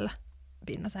sisällä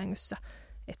pinnasängyssä.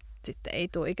 Että sitten ei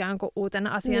tule ikään kuin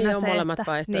uutena asiana niin, se, on molemmat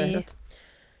vaihtoehdot.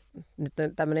 Niin. Nyt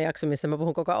on tämmöinen jakso, missä mä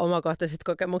puhun koko omakohtaisista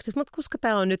kokemuksista, mutta koska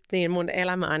tämä on nyt niin mun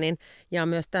elämää, niin jaa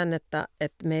myös tämän, että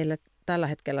meille tällä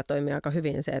hetkellä toimii aika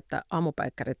hyvin se, että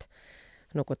aamupäikkärit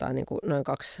nukutaan niin kuin noin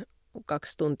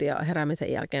 2 tuntia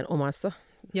heräämisen jälkeen omassa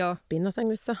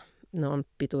pinnasängyssä. Ne on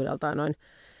pituudeltaan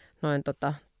noin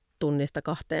tunnista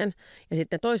 2. Ja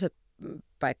sitten toiset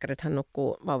päikkärit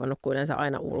vauva nukkuu yleensä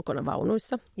aina ulkona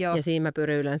vaunuissa. Joo. Ja siinä mä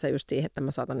pyrin yleensä just siihen, että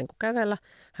mä saatan niin kuin kävellä.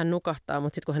 Hän nukahtaa,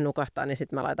 mutta sitten kun hän nukahtaa, niin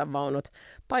sitten mä laitan vaunut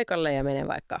paikalle ja menen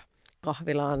vaikka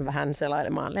kahvilaan vähän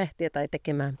selailemaan lehtiä tai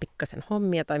tekemään pikkasen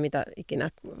hommia tai mitä ikinä,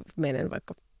 menen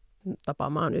vaikka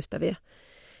tapaamaan ystäviä.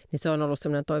 Niin se on ollut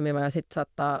semmoinen toimiva ja sitten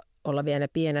saattaa olla vielä ne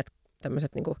pienet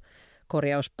tämmöiset niin kuin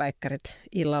korjauspäikkärit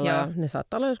illalla. Ja ne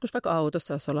saattaa olla joskus vaikka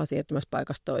autossa, jos ollaan siirtymässä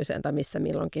paikasta toiseen tai missä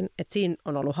milloinkin. Et siinä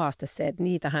on ollut haaste se, että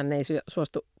niitähän ei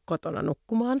suostu kotona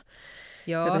nukkumaan.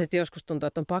 Joo. Joten sitten joskus tuntuu,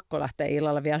 että on pakko lähteä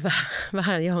illalla vielä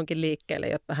vähän johonkin liikkeelle,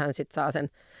 jotta hän sitten saa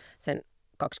sen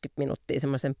 20 minuuttia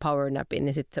semmoisen power napin,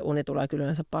 niin sitten se uni tulee kyllä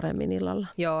yleensä paremmin illalla.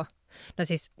 Joo. No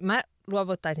siis mä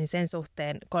luovuttaisin sen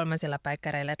suhteen 3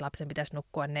 päikkäreille, että lapsen pitäisi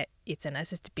nukkua ne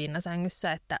itsenäisesti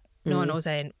pinnasängyssä, että ne on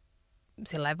usein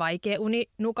sillain vaikea uni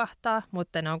nukahtaa,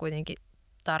 mutta ne on kuitenkin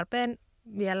tarpeen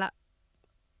vielä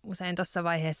usein tuossa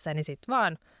vaiheessa, niin sitten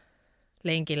vaan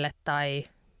lenkille tai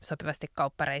sopivasti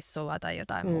kauppareissua tai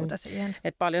jotain muuta siihen.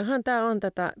 Et paljonhan tämä on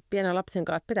tätä pienen lapsen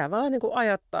kanssa, että pitää vaan niinku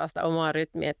ajoittaa sitä omaa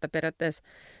rytmiä, että periaatteessa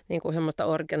niinku semmoista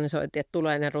organisointia, että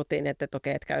tulee ne rutiinit, että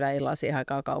okei, että käydään illalla siihen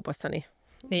aikaa kaupassa,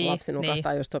 niin lapsi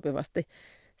nukahtaa just sopivasti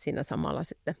siinä samalla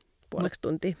sitten puoleksi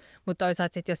tuntia. Mutta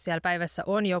toisaalta sitten, jos siellä päivässä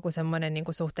on joku semmoinen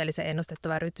niinku suhteellisen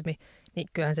ennustettava rytmi, niin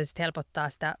kyllähän se sitten helpottaa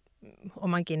sitä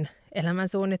omankin elämän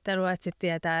suunnittelua, että sitten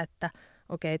tietää, että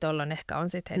okei, tollon ehkä on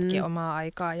sitten hetki omaa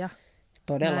aikaa ja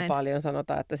todella näin. Paljon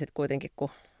sanotaan, että sitten kuitenkin kun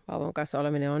vauvan kanssa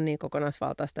oleminen on niin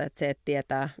kokonaisvaltaista, että se, että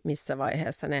tietää missä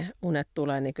vaiheessa ne unet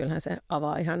tulee, niin kyllähän se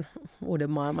avaa ihan uuden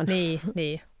maailman.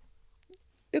 Niin.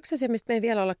 Yksi asia, mistä me ei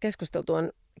vielä olla keskusteltu,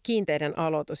 on kiinteiden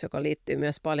aloitus, joka liittyy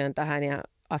myös paljon tähän ja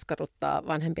askarruttaa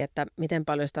vanhempia, että miten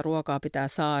paljon sitä ruokaa pitää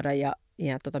saada ja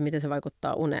miten se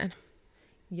vaikuttaa uneen.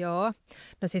 Joo.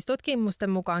 No siis tutkimusten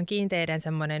mukaan kiinteiden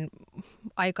semmoinen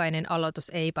aikainen aloitus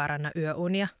ei paranna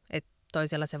yöunia, että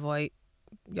toisella se voi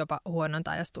jopa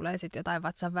huonontaa, jos tulee sitten jotain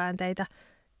vatsanväänteitä.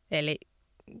 Eli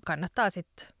kannattaa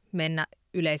sitten mennä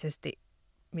yleisesti,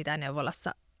 mitä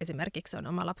neuvolassa esimerkiksi on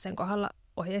oma lapsen kohdalla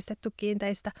ohjeistettu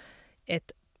kiinteistä,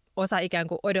 että osa ikään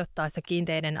kuin odottaa sitä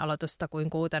kiinteiden aloitusta kuin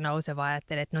kuuta nousevaa ja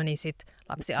ajattelee, että no niin, sit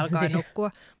lapsi alkaa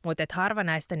nukkua. Mutta harva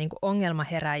näistä niin kuin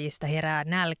ongelmaheräjistä herää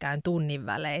nälkään tunnin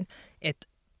välein. Et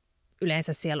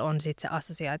yleensä siellä on sitten se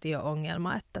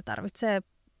assosiaatio-ongelma, että tarvitsee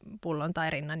pullon tai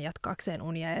rinnan jatkaakseen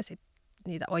unia ja sitten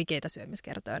niitä oikeita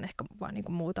syömiskertoja on ehkä vaan niin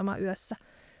kuin muutama yössä.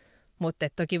 Mutta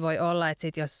toki voi olla, että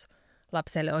sit jos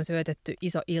lapselle on syötetty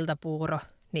iso iltapuuro,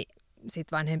 niin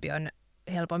sitten vanhempi on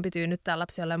helpompi tyynnyttää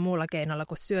lapsi jollain muulla keinolla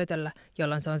kuin syötöllä,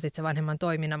 jolloin se on sitten se vanhemman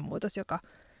toiminnan muutos, joka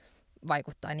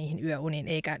vaikuttaa niihin yöuniin,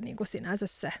 eikä niin kuin sinänsä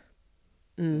se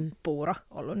puuro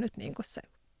ollut nyt niin kuin se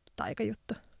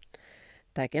taikajuttu.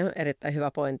 Tämäkin on erittäin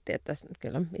hyvä pointti, että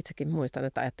kyllä itsekin muistan,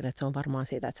 että ajattelen, että se on varmaan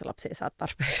siitä, että se lapsi ei saa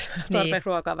tarpeeksi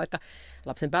ruokaa, vaikka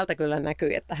lapsen päältä kyllä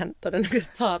näkyy, että hän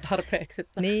todennäköisesti saa tarpeeksi.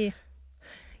 Niin,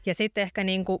 ja sitten ehkä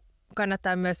niin kuin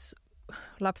kannattaa myös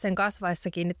lapsen kasvaessa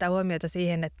kiinnittää huomiota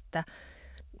siihen, että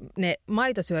ne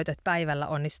maitosyötöt päivällä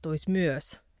onnistuisi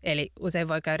myös. Eli usein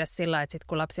voi käydä sillä, että sit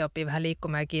kun lapsi oppii vähän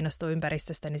liikkumaan ja kiinnostuu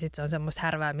ympäristöstä, niin sit se on semmoista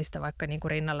härväämistä vaikka niin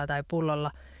kuin rinnalla tai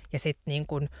pullolla. Ja sitten niin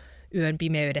kuin yön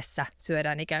pimeydessä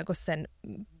syödään ikään kuin sen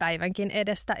päivänkin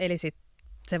edestä. Eli sit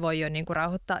se voi jo niin kuin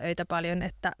rauhoittaa öitä paljon,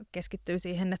 että keskittyy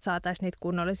siihen, että saataisiin niitä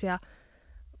kunnollisia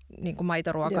niin kuin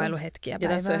maitoruokailuhetkiä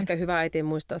päivään. Ja tässä on ehkä hyvä äitiin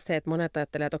muistaa se, että monet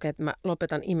ajattelee, että okei, että mä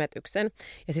lopetan imetyksen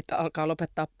ja sitten alkaa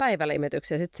lopettaa päivällä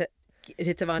imetyksen ja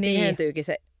sitten se vaan tihentyykin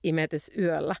se imetys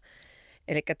yöllä.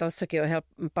 Eli tossakin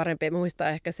on parempi muistaa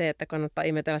ehkä se, että kannattaa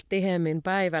imetellä tiheämmin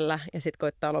päivällä ja sitten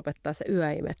koittaa lopettaa se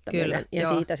yöimettäminen. Kyllä, ja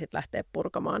siitä sitten lähtee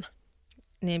purkamaan.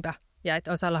 Niinpä. Ja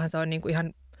että osallahan se on niinku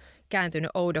ihan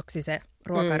kääntynyt oudoksi se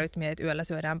ruokarytmi, että yöllä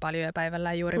syödään paljon ja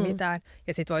päivällä ei juuri mitään.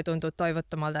 Ja sitten voi tuntua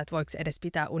toivottomalta, että voiko edes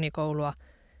pitää unikoulua,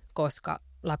 koska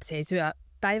lapsi ei syö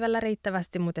päivällä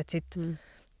riittävästi, mutta sitten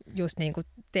just niin kuin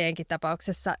teenkin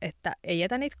tapauksessa, että ei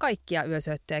jätä niitä kaikkia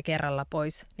yösyöttöjä kerralla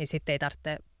pois, niin sitten ei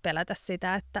tarvitse pelätä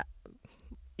sitä, että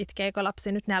itkeekö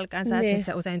lapsi nyt nälkäänsä, niin. Että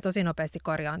sitten se usein tosi nopeasti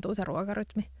korjaantuu se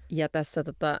ruokarytmi. Ja tässä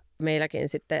meilläkin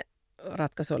sitten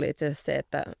ratkaisu oli itse asiassa se,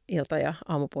 että ilta- ja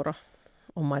aamupuro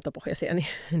on maitopohjaisia,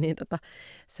 niin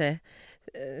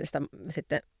sitä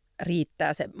sitten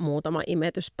riittää se muutama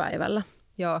imetys päivällä.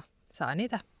 Joo, saa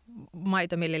niitä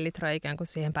maitomillilitroja ikään kuin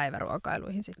siihen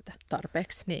päiväruokailuihin sitten.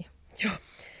 Tarpeeksi. Niin. Joo.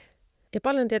 Ja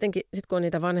paljon tietenkin, sit kun on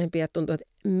niitä vanhempia, tuntuu,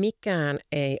 että mikään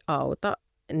ei auta,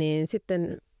 niin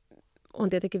sitten on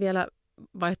tietenkin vielä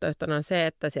vaihtoehtona se,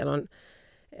 että siellä on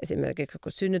esimerkiksi joku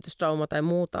synnytystrauma tai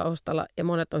muu taustalla, ja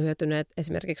monet on hyötyneet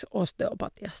esimerkiksi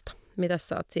osteopatiasta. Mitä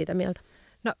sä oot siitä mieltä?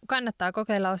 No kannattaa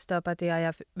kokeilla osteopatiaa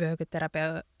ja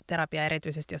vyöhyketerapia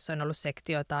erityisesti, jos on ollut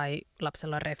sektio tai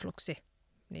lapsella on refluksi,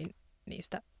 niin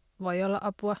niistä voi olla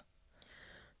apua.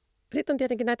 Sitten on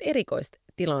tietenkin näitä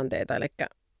erikoistilanteita, eli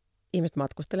ihmiset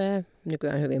matkustelee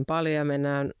nykyään hyvin paljon ja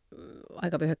mennään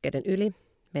aikavyöhykkeiden yli.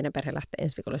 Meidän perhe lähtee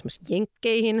ensi viikolla esimerkiksi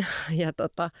Jenkkeihin ja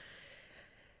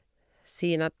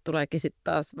siinä tuleekin sitten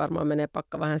taas varmaan menee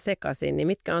pakka vähän sekaisin. Niin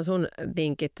mitkä on sun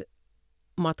vinkit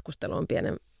matkusteluun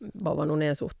pienen vauvan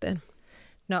unien suhteen?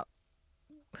 No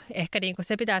ehkä niin kuin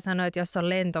se pitää sanoa, että jos on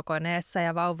lentokoneessa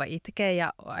ja vauva itkee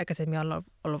ja aikaisemmin on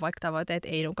ollut vaikka tavoite, että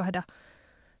ei nukahda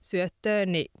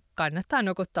syöttöön, niin kannattaa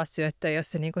nukuttaa syöttöön,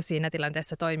 jos se niin kuin siinä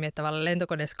tilanteessa toimii, että tavallaan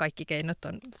lentokoneessa kaikki keinot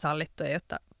on sallittuja,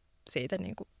 jotta siitä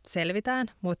niin kuin selvitään.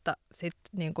 Mutta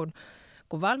sitten niin kuin,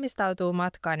 kun valmistautuu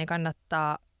matkaan, niin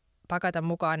kannattaa pakata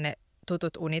mukaan ne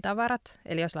tutut unitavarat.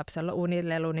 Eli jos lapsella on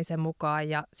unilelu, niin sen mukaan.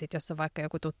 Ja sitten jos on vaikka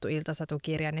joku tuttu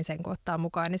iltasatukirja, niin sen kun ottaa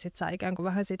mukaan, niin sitten saa ikään kuin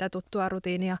vähän sitä tuttua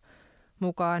rutiinia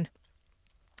mukaan.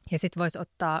 Ja sitten voisi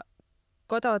ottaa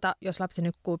kotota, jos lapsi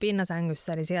nukkuu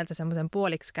pinnasängyssä, niin sieltä semmoisen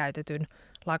puoliksi käytetyn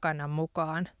lakanan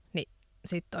mukaan, niin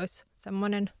sitten olisi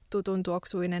semmoinen tutun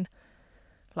tuoksuinen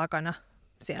lakana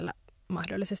siellä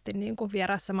mahdollisesti niin kuin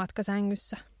vieraassa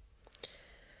matkasängyssä.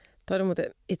 Toi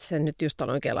muuten itse nyt just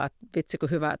aloin kelaa, että vitsi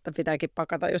kun hyvä, että pitääkin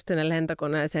pakata just sinne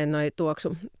lentokoneeseen noi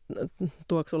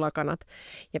tuoksulakanat.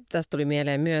 Ja tästä tuli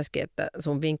mieleen myöskin, että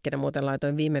sun vinkkinä muuten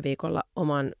laitoin viime viikolla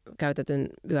oman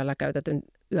yöllä käytetyn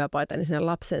yöpaitani sinne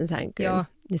lapsen sänkyyn. Joo.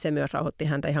 Niin se myös rauhoitti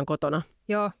häntä ihan kotona.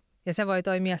 Joo, ja se voi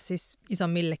toimia siis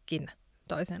isommillekin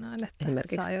toisenaan, että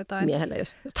esimerkiksi saa jotain. Miehelle,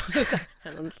 jos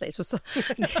hän on reissussa.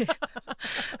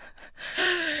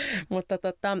 Mutta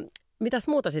mitäs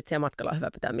muuta sitten siellä matkalla on hyvä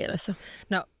pitää mielessä?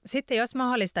 No sitten jos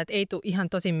mahdollista, että ei tule ihan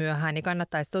tosi myöhään, niin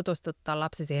kannattaisi tutustuttaa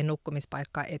lapsi siihen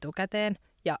nukkumispaikkaan etukäteen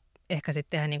ja ehkä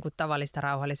sitten tehdä niin kuin tavallista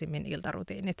rauhallisimmin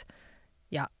iltarutiinit.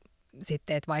 Ja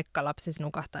sitten, että vaikka lapsi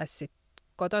nukahtaisi sit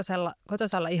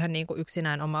kotosalla ihan niin kuin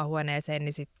yksinään omaan huoneeseen,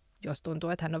 niin sit, jos tuntuu,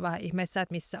 että hän on vähän ihmeessä,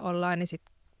 että missä ollaan, niin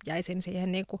sitten jäisin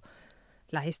siihen niin kuin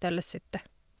lähistölle sitten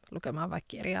lukemaan vaikka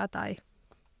kirjaa tai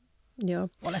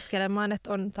oleskelemaan,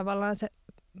 että on tavallaan se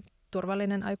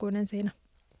turvallinen aikuinen siinä.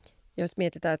 Jos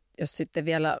mietitään, että jos sitten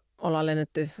vielä ollaan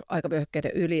lennetty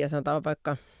aikavyöhykkeiden yli ja sanotaan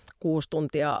vaikka 6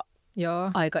 tuntia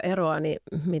aikaeroa, niin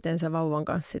miten sä vauvan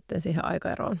kanssa sitten siihen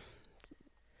aikaeroon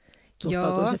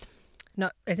suhtautuisit? No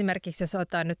esimerkiksi jos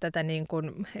ottaa nyt tätä niin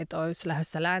kuin, että olisi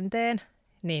lähdössä länteen,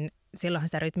 niin silloinhan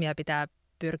sitä rytmiä pitää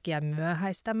pyrkiä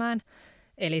myöhäistämään.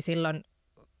 Eli silloin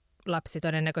lapsi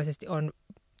todennäköisesti on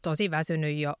tosi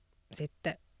väsynyt jo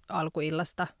sitten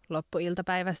alkuillasta,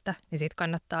 loppuiltapäivästä, niin sitten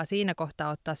kannattaa siinä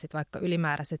kohtaa ottaa sitten vaikka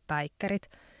ylimääräiset päikkärit.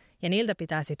 Ja niiltä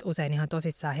pitää sitten usein ihan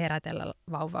tosissaan herätellä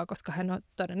vauvaa, koska hän on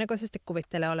todennäköisesti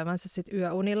kuvittelee olevansa sitten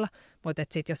yöunilla. Mutta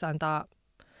sitten jos antaa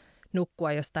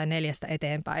nukkua jostain 4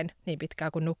 eteenpäin niin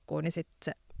pitkään kuin nukkuu, niin sitten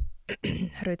se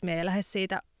rytmi ei lähde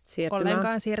siitä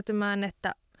ollenkaan siirtymään,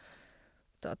 että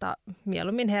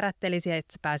mieluummin herättelisi,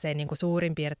 että se pääsee niin kuin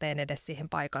suurin piirtein edes siihen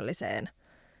paikalliseen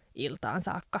iltaan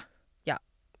saakka. Ja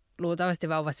luultavasti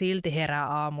vauva silti herää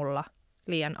aamulla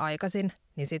liian aikaisin,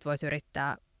 niin sitten voisi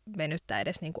yrittää venyttää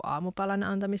edes niin kuin aamupalan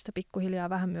antamista pikkuhiljaa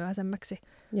vähän myöhäisemmäksi.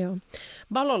 Joo.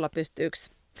 Valolla pystyykö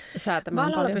säätämään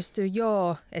Valolla paljon? pystyy,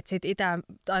 joo. Että sitten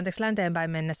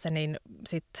länteenpäin mennessä, niin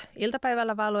sitten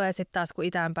iltapäivällä valoa ja sitten taas kun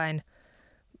itäänpäin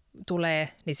tulee,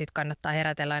 niin sitten kannattaa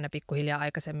herätellä aina pikkuhiljaa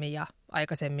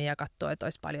aikaisemmin ja katsoa, että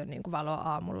olisi paljon niin kuin valoa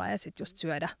aamulla ja sitten just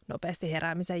syödä nopeasti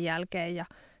heräämisen jälkeen ja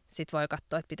sitten voi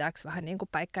katsoa, että pitääkö vähän niin kuin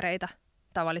päikkäreitä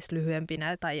tavallista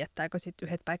lyhyempinä tai jättääkö sitten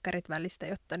 1 päikkärit välistä,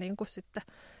 jotta niin kuin sitten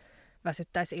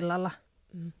väsyttäisi illalla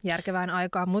järkevään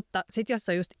aikaan. Mutta sitten jos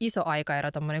on just iso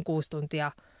aikaero, tommoinen 6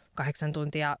 tuntia, 8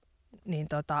 tuntia, niin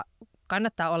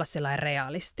kannattaa olla sellainen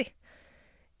realisti.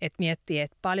 Että miettii,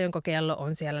 että paljonko kello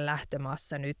on siellä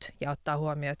lähtömaassa nyt ja ottaa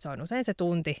huomioon, että se on usein se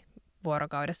tunti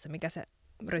vuorokaudessa, mikä se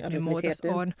rytmin muutos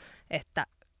on. Että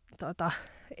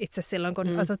itse silloin,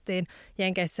 kun asuttiin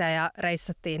Jenkeissä ja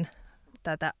reissattiin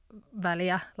tätä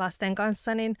väliä lasten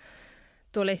kanssa, niin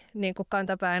tuli niin kuin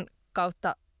kantapään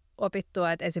kautta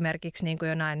opittua, että esimerkiksi niin kuin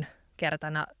jonain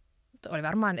kertana, oli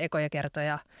varmaan ekoja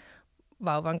kertoja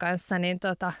vauvan kanssa, niin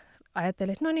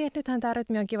ajattelin, että no niin, että nythän tämä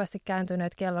rytmi on kivasti kääntynyt,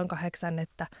 että kello on 8,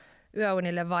 että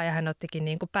yöunille vaan, ja hän ottikin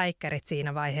niin kuin päikkärit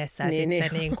siinä vaiheessa, ja sitten se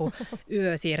niin kuin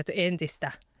yö siirtyi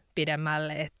entistä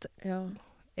pidemmälle, että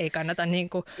ei kannata niin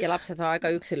kuin... Ja lapset on aika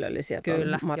yksilöllisiä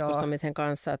kyllä, matkustamisen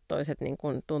kanssa, että toiset niin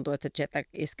kuin tuntuu, että se jetlag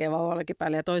iskee vauvallakin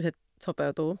päälle, ja toiset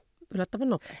sopeutuu yllättävän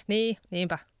nopeasti. Niin,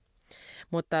 niinpä.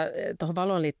 Mutta tuohon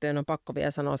valoon liittyen on pakko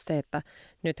vielä sanoa se, että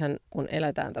nythän kun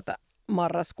eletään tätä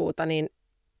marraskuuta, niin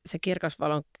se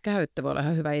kirkasvalon käyttö voi olla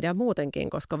ihan hyvä idea muutenkin,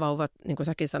 koska vauvat, niin kuin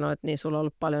säkin sanoit, niin sulla on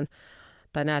ollut paljon,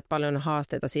 tai näet paljon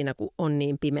haasteita siinä, kun on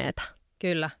niin pimeätä.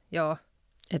 Kyllä, joo.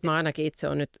 Et mä ainakin itse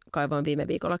olen nyt, kaivoin viime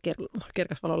viikolla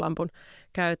kirkasvalolampun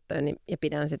käyttöön ja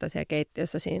pidän sitä siellä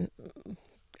keittiössä siinä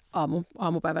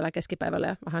aamupäivällä ja keskipäivällä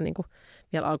ja vähän niin kuin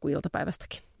vielä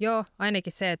alkuiltapäivästäkin. Joo,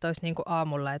 ainakin se, että olisi niin kuin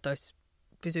aamulla, että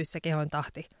pysyisi se kehon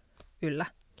tahti yllä.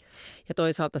 Ja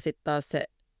toisaalta sitten taas se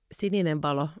sininen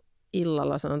valo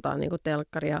illalla, sanotaan niin kuin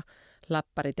telkkari ja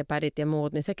läppärit ja pädit ja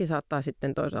muut, niin sekin saattaa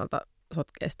sitten toisaalta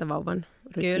sotkea sitä vauvan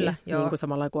rytmiä. Kyllä, joo. Niin kuin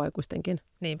samalla kuin aikuistenkin.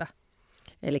 Niinpä.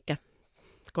 Elikkä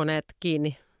koneet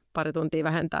kiinni pari tuntia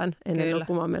vähentään ennen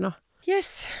nukkumaan menoa.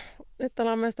 Jes, nyt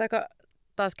ollaan mielestäni aika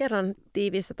taas kerran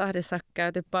tiiviissä tahdissa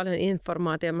käyty paljon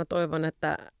informaatiota. Mä toivon,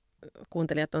 että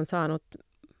kuuntelijat on saanut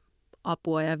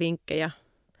apua ja vinkkejä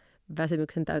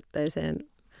väsymyksen täytteiseen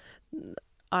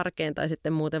arkeen tai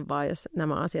sitten muuten vaan, jos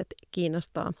nämä asiat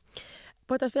kiinnostaa.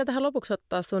 Voitaisiin vielä tähän lopuksi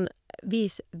ottaa sun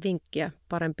 5 vinkkiä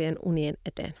parempien unien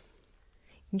eteen.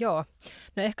 Joo.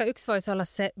 No ehkä yksi voisi olla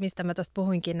se, mistä mä tuosta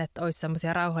puhuinkin, että olisi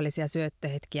semmoisia rauhallisia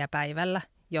syöttöhetkiä päivällä,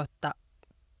 jotta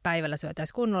päivällä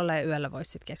syötäisiin kunnolla ja yöllä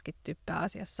voisi sitten keskittyä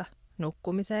pääasiassa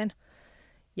nukkumiseen.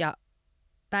 Ja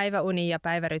päiväuniin ja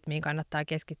päivärytmiin kannattaa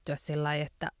keskittyä sillä lailla,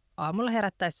 että aamulla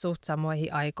herättäisiin suht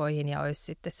samoihin aikoihin ja olisi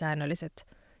sitten säännölliset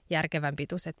järkevän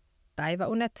pituiset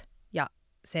päiväunet. Ja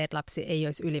se, että lapsi ei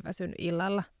olisi yliväsynyt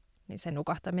illalla, niin se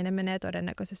nukahtaminen menee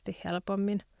todennäköisesti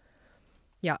helpommin.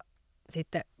 Ja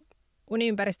sitten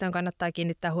uniympäristöön kannattaa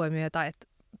kiinnittää huomiota, että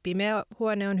pimeä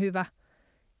huone on hyvä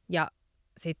ja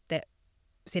sitten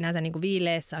sinänsä niin kuin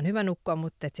viileessä on hyvä nukkua,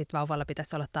 mutta sitten vauvalla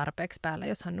pitäisi olla tarpeeksi päällä,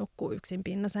 jos hän nukkuu yksin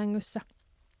pinnasängyssä.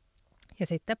 Ja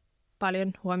sitten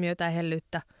paljon huomiota ja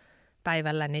hellyyttä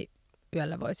päivällä, niin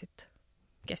yöllä voi sitten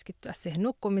keskittyä siihen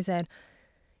nukkumiseen.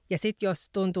 Ja sitten jos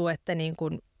tuntuu, että niin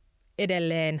kuin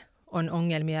edelleen on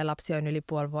ongelmia ja lapsi on yli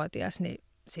puolivuotias, niin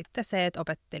sitten se, että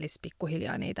opettelisi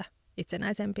pikkuhiljaa niitä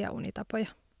itsenäisempiä unitapoja.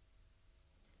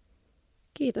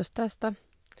 Kiitos tästä.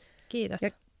 Kiitos. Ja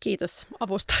kiitos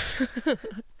avusta.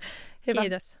 Hyvä.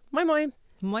 Kiitos. Moi moi.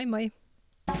 Moi moi.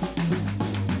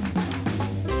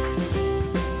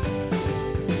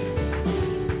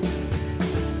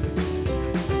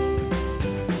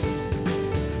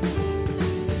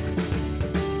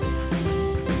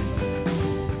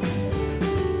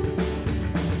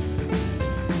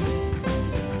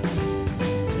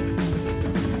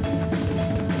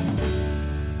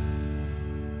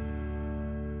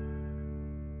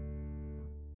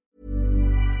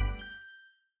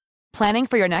 Planning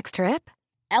for your next trip?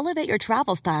 Elevate your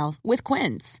travel style with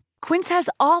Quince. Quince has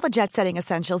all the jet-setting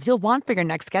essentials you'll want for your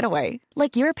next getaway,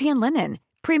 like European linen,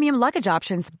 premium luggage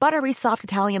options, buttery soft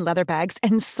Italian leather bags,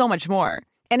 and so much more.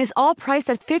 And is all priced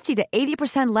at 50 to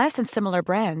 80% less than similar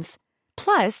brands.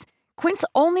 Plus, Quince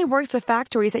only works with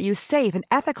factories that use safe and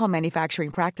ethical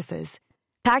manufacturing practices.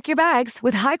 Pack your bags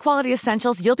with high-quality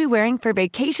essentials you'll be wearing for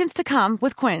vacations to come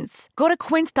with Quince. Go to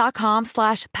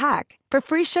quince.com/pack for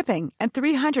free shipping and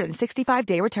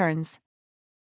 365-day returns.